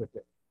associating with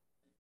them?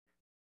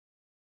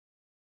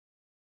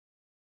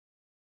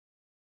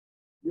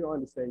 You don't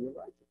understand your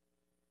righteousness.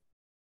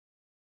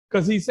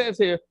 Because he says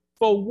here,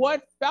 for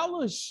what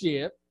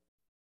fellowship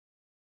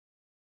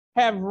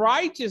have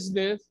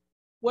righteousness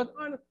with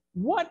unbelievers?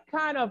 What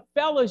kind of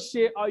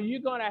fellowship are you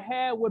going to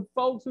have with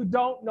folks who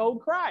don't know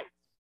Christ?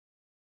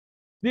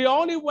 The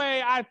only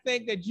way I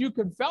think that you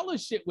can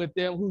fellowship with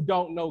them who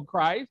don't know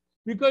Christ,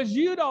 because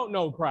you don't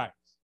know Christ.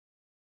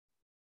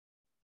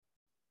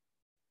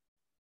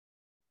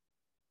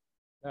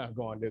 I'll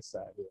go on this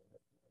side here.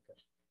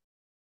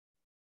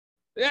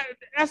 Okay.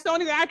 That's the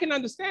only thing I can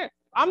understand.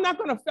 I'm not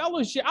going to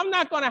fellowship. I'm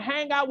not going to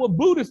hang out with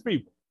Buddhist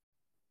people.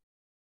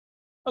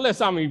 Unless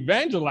I'm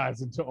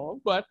evangelizing to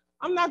them, but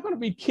I'm not going to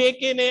be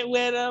kicking it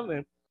with them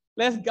and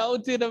let's go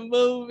to the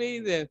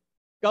movies and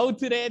go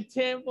to their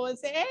temple and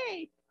say,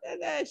 hey,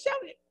 show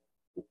me.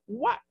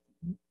 What?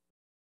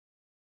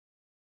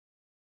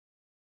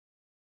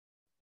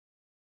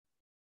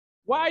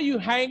 Why are you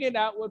hanging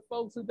out with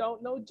folks who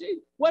don't know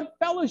Jesus? What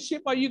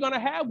fellowship are you going to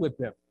have with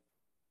them?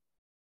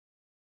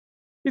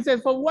 He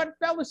says, for what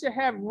fellowship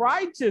have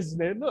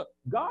righteousness? Look,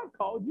 God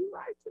called you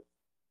righteous.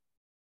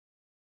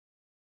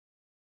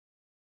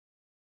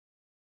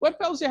 What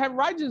fellowship have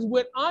righteousness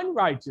with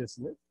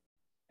unrighteousness?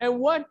 And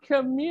what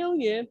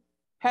communion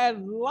has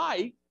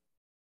light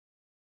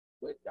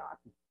with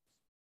darkness?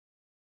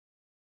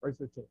 Verse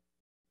 15.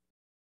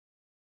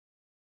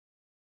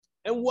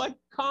 And what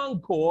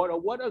concord or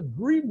what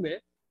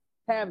agreement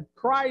have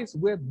Christ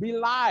with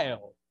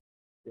Belial?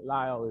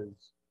 Belial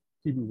is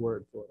Hebrew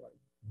word for like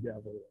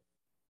devil.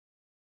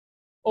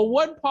 Or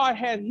what part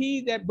had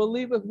he that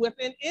believeth with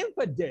an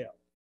infidel?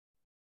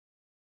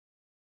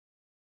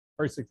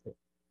 Verse 16.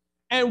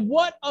 And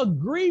what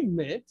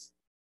agreement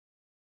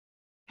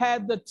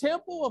had the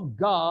temple of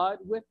God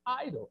with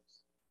idols?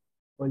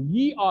 For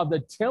ye are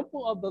the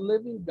temple of the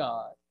living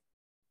God.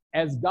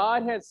 As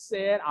God has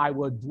said, I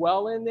will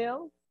dwell in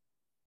them,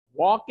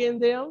 walk in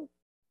them,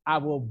 I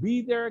will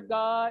be their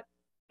God,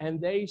 and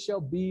they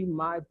shall be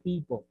my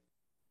people.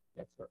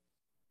 That's right.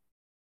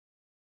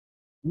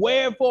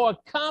 Wherefore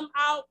come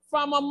out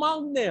from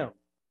among them.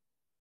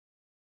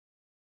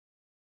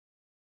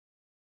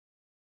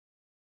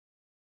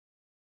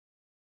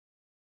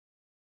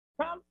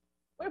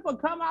 Wherefore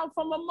come out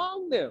from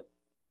among them,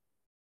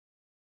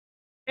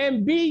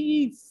 and be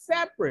ye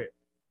separate,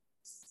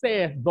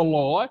 saith the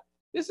Lord.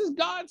 This is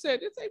God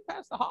said. This ain't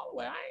Pastor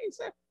Holloway. I ain't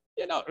said,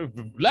 if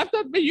left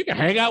up to me, you can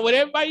hang out with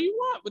everybody you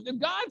want. But the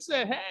God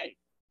said, hey,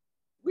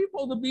 we're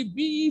supposed to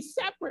be ye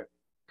separate.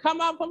 Come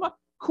out from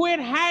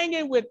quit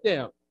hanging with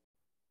them.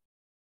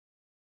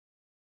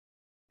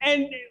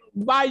 And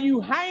by you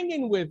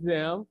hanging with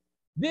them,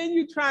 then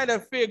you trying to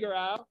figure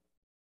out,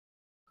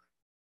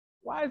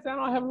 why is that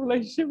I don't have a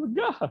relationship with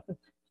God?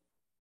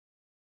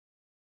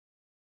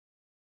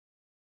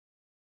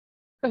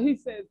 So he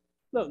says,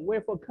 look,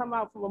 wherefore come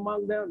out from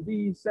among them, be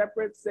ye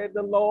separate, said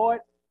the Lord,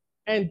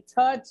 and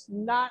touch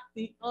not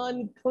the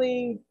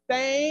unclean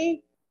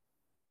thing,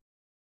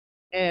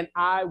 and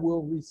I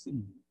will receive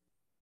you.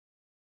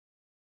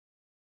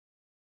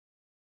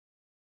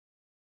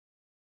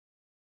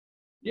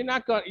 You're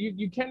not going,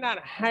 you cannot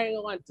hang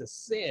on to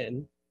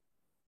sin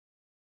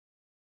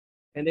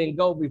and then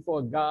go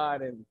before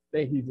God and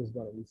think he's just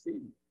going to receive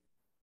you.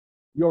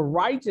 Your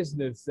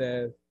righteousness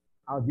says,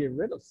 I'll get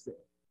rid of sin.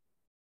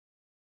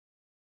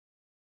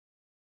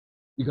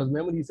 Because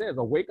remember, he says,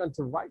 awake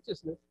unto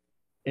righteousness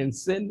and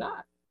sin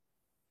not.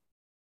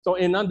 So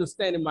in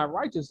understanding my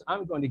righteousness,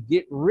 I'm going to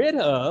get rid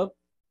of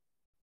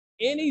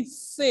any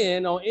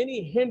sin or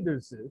any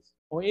hindrances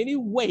or any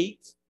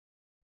weight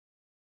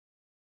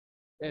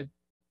that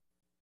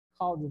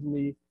causes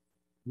me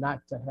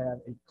not to have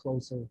a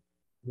closer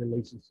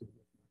relationship with him.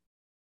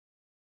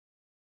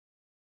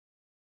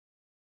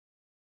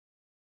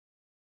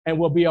 And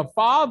will be a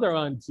father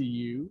unto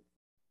you.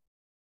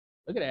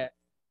 Look at that.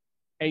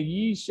 And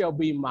ye shall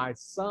be my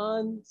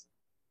sons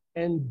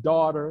and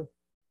daughter,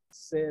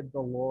 said the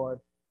Lord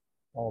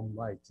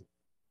Almighty.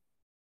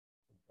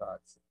 God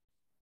said.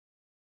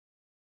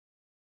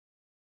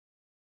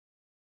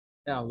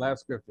 Now, last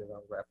scripture, and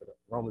I'll wrap it up.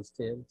 Romans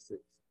 10:6.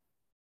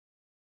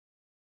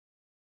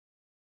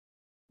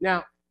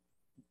 Now,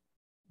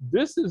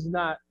 this is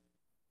not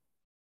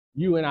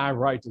you and I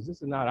righteous.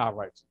 This is not our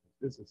righteousness.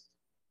 This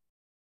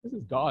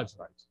is God's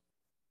righteousness.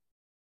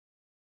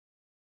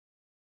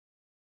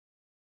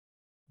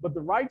 But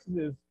the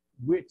righteousness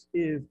which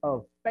is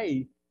of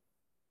faith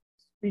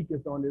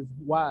speaketh on this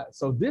wise.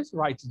 So this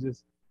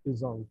righteousness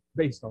is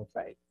based on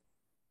faith.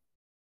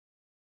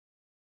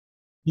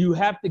 You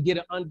have to get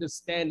an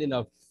understanding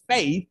of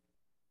faith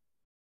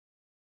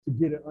to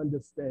get an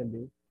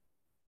understanding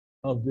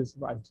of this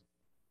righteousness.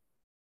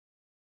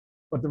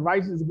 But the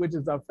righteousness which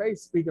is of faith,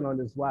 speaking on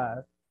this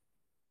wise,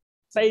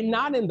 say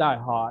not in thy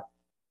heart,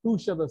 who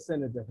shall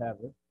ascend into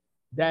heaven?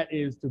 That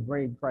is to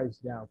bring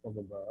Christ down from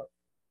above.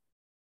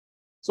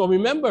 So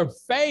remember,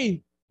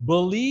 faith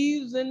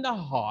believes in the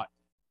heart,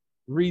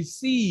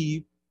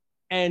 receives,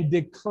 and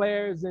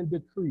declares and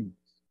decrees.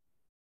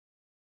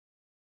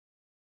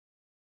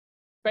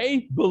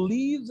 Faith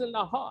believes in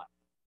the heart.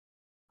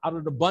 Out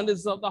of the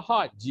abundance of the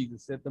heart,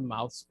 Jesus said, the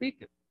mouth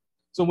speaketh.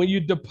 So when you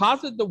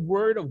deposit the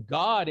word of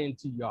God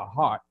into your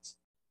heart,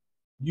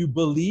 you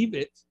believe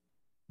it,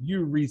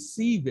 you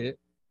receive it.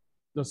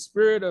 The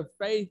spirit of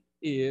faith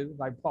is,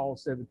 like Paul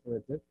said in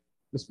Corinthians,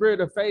 the spirit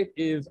of faith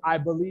is, I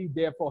believe,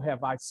 therefore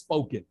have I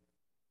spoken.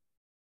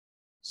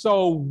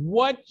 So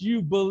what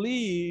you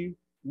believe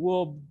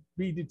will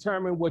be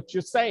determined what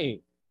you're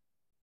saying.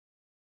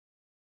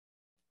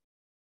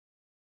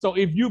 So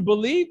if you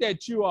believe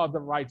that you are the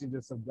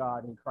righteousness of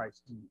God in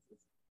Christ Jesus,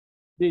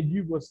 then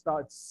you will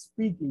start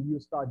speaking, you'll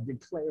start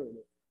declaring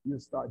it, you'll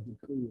start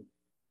decreeing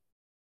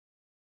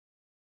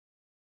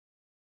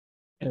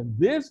it. And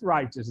this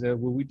righteousness,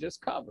 what we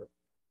just covered,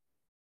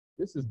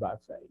 this is by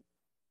faith.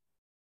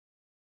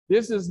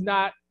 This is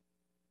not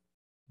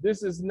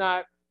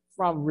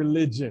from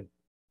religion.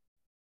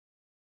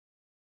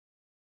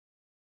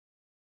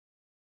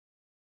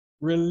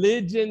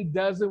 Religion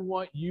doesn't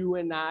want you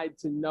and I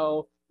to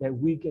know that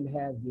we can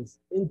have this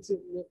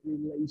intimate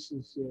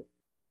relationship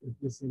with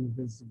this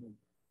invisible God.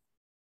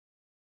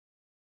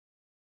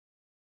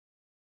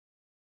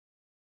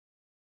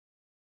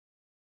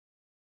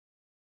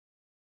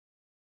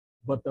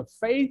 But the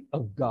faith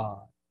of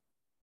God,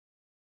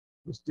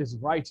 which this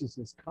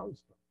righteousness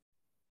comes from,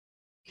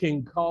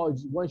 can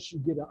cause you, once you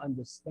get an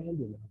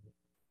understanding of it,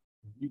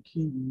 you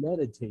keep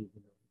meditating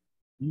on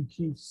it, you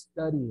keep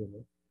studying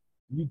it,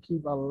 you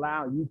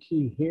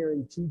keep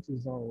hearing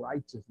teachers on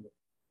righteousness,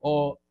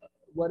 or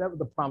whatever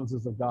the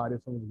promises of God is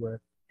from his word,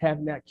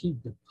 have not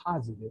keep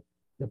deposited.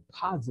 You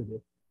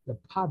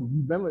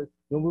remember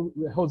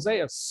when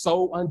Hosea,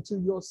 sow unto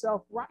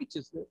yourself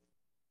righteousness.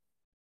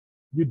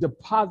 You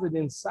deposit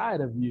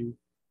inside of you,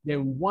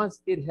 then once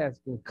it has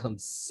been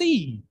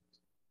conceived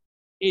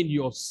in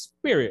your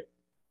spirit,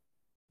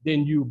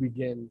 then you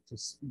begin to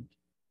speak.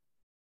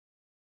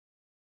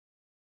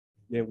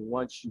 Then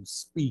once you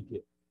speak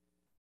it,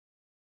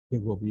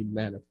 it will be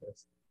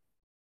manifested.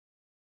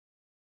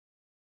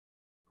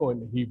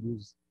 According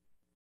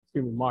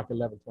to Mark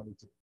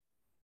 11:22.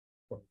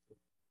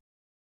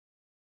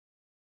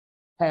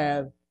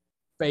 Have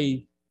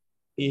faith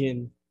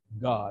in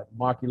God.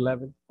 Mark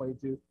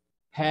 11:22.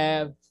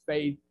 Have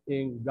faith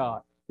in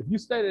God. If you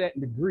study that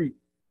in the Greek,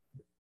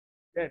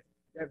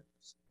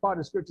 part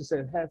of the scripture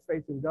says, have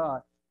faith in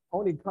God,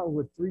 only comes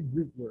with 3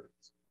 Greek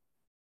words.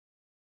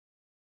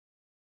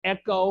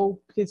 Echo,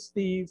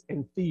 pistis,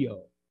 and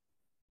theo.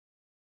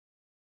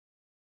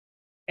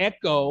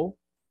 Echo,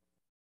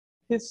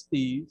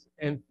 pistis,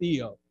 and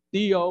theo.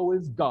 Theo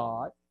is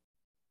God.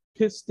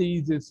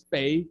 Pistis is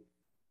faith.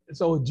 And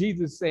so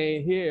Jesus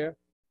saying here,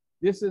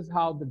 this is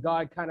how the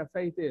God kind of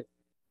faith is.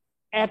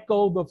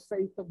 Echo the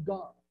faith of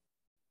God.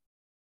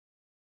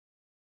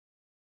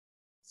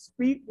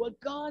 Speak what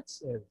God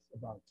says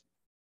about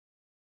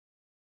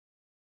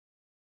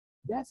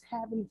you. That's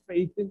having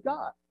faith in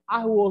God.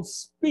 I will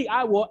speak,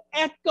 I will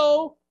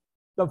echo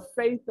the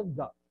faith of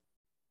God.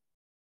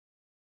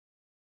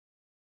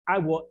 I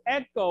will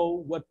echo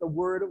what the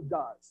word of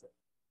God says.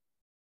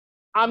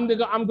 I'm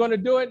going to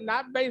do it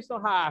not based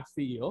on how I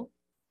feel,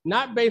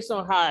 not based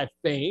on how I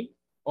think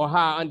or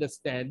how I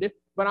understand it,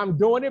 but I'm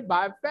doing it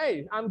by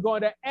faith. I'm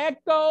going to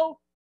echo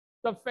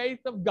the faith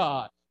of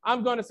God.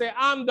 I'm going to say,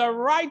 I'm the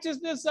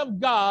righteousness of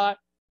God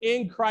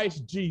in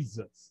Christ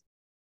Jesus.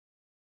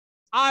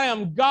 I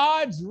am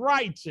God's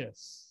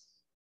righteous.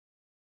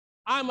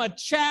 I'm a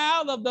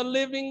child of the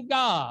living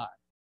God.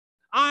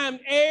 I am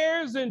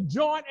heirs and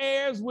joint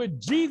heirs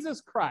with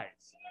Jesus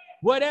Christ.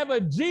 Whatever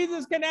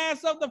Jesus can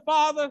ask of the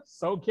Father,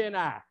 so can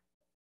I.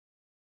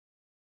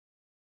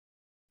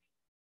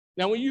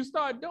 Now, when you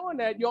start doing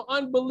that, your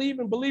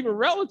unbelieving, believing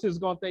relatives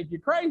are going to think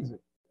you're crazy.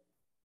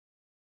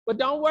 But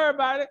don't worry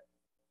about it.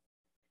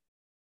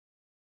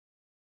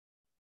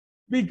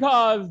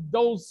 Because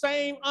those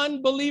same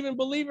unbelieving,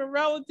 believing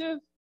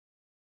relatives,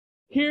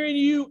 hearing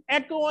you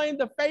echoing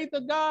the faith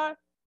of God,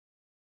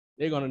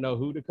 they're going to know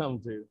who to come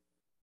to.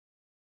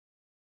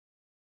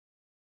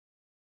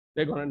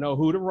 They're going to know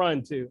who to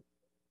run to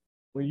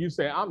when you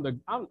say, I'm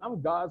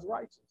God's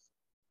righteous.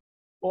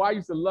 Oh, I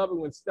used to love it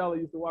when Stella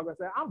used to walk and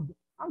say,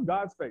 I'm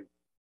God's favorite.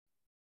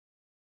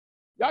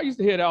 Y'all used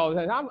to hear that all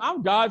the time.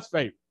 I'm God's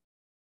favorite.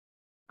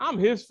 I'm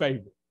his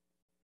favorite.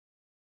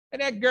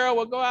 And that girl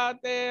would go out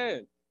there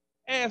and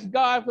ask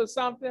God for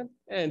something,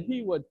 and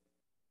he would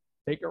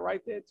take her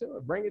right there to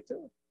her, bring it to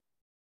her.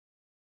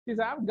 She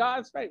said, I'm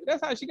God's favorite.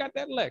 That's how she got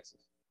that Lexus.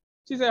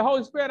 She said,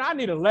 Holy Spirit, I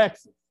need a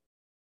Lexus.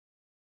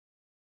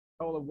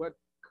 Told her what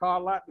car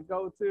lot to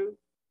go to,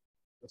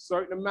 a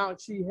certain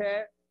amount she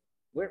had,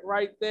 went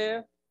right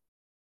there,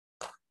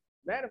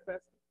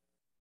 manifested.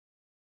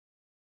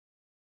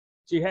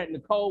 She had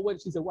Nicole with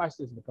it. She said, watch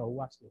this, Nicole,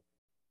 watch this.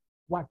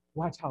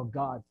 Watch how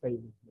God favors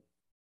me.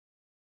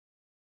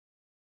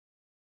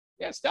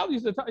 Yeah, Stella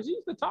used to talk, she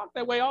used to talk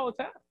that way all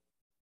the time.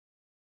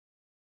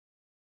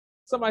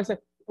 Somebody said,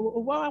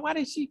 well, why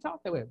did she talk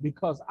that way?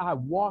 Because I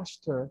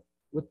washed her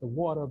with the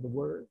water of the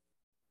word.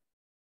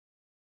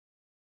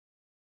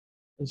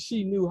 And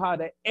she knew how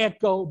to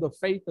echo the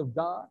faith of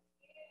God.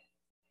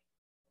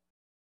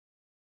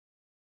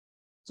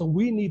 So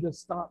we need to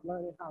start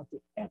learning how to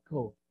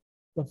echo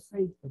the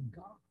faith of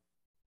God.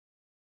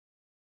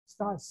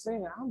 Start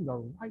saying, I'm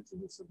the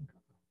righteousness of God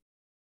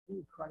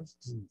in Christ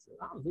Jesus.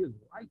 I'm his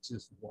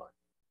righteous one.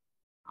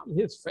 I'm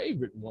his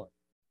favorite one.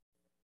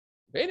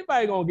 If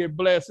anybody gonna get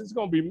blessed, it's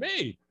gonna be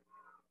me.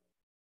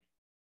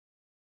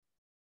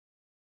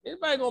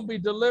 Anybody gonna be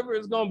delivered,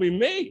 it's gonna be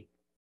me.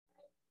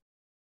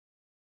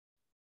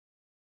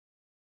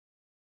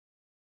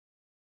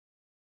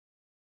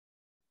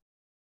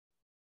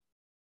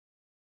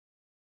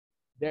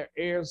 That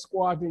air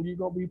squadron you're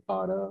going to be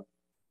part of,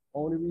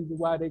 only reason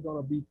why they're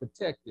going to be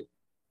protected,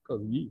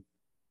 because of you.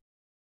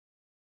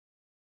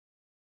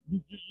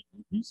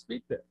 You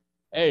speak that.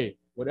 Hey,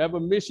 whatever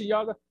mission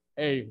y'all got,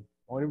 hey,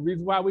 only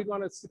reason why we're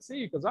going to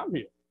succeed, because I'm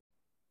here.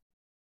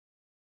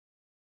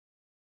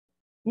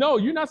 No,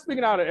 you're not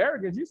speaking out of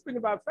arrogance. You're speaking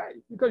about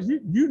faith, because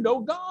you know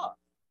God.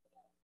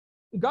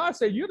 God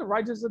said you're the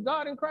righteousness of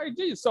God in Christ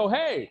Jesus. So,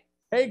 hey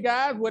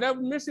guys,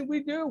 whatever mission we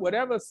do,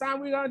 whatever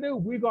assignment we're going to do,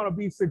 we're going to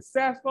be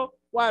successful.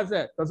 Why is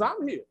that? Because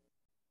I'm here.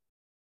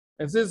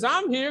 And since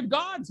I'm here,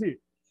 God's here.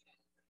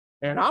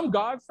 And I'm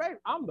God's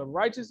favorite. I'm the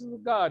righteousness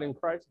of God in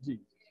Christ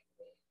Jesus.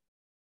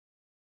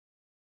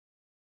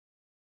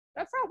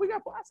 That's how we're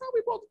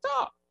supposed to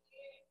talk.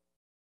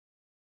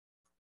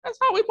 That's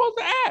how we're supposed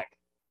to act.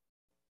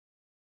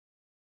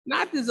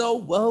 Not this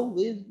old woe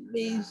is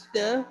me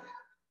stuff.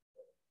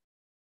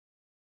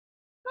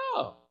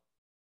 No.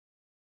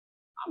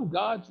 I'm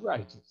God's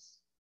righteous.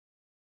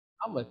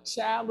 I'm a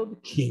child of the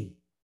King.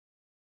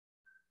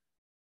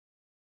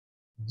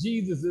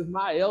 Jesus is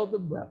my elder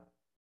brother.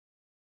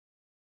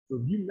 So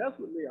if you mess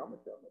with me, I'm going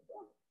to tell my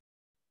brother.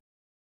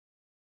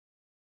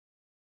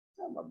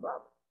 Tell my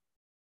brother.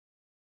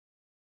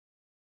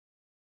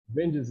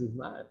 Vengeance is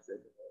mine, said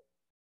the Lord.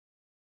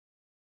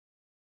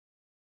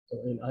 So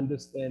in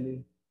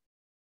understanding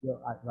your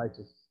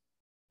righteousness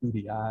through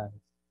the eyes of God.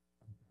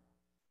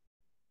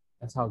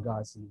 That's how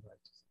God sees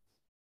righteousness.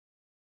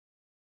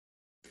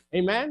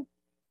 Amen?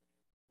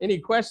 Any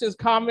questions,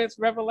 comments,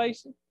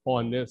 revelation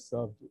on this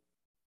subject?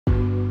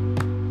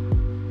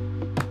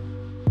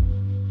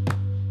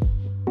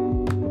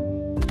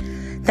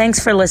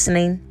 Thanks for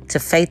listening to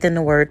Faith in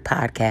the Word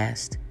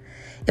podcast.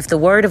 If the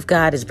word of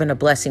God has been a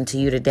blessing to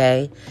you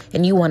today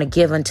and you want to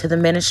give unto the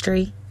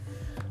ministry,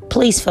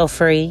 please feel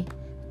free.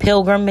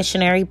 Pilgrim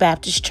Missionary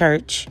Baptist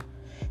Church,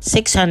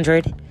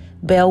 600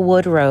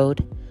 Bellwood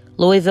Road,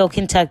 Louisville,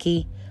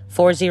 Kentucky,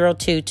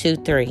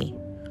 40223.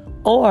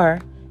 Or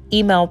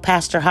email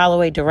Pastor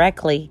Holloway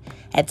directly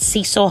at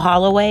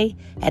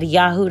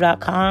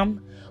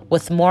cecilholloway@yahoo.com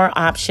with more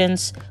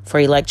options for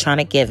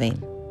electronic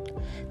giving.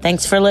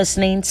 Thanks for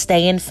listening.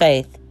 Stay in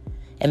faith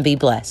and be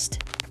blessed.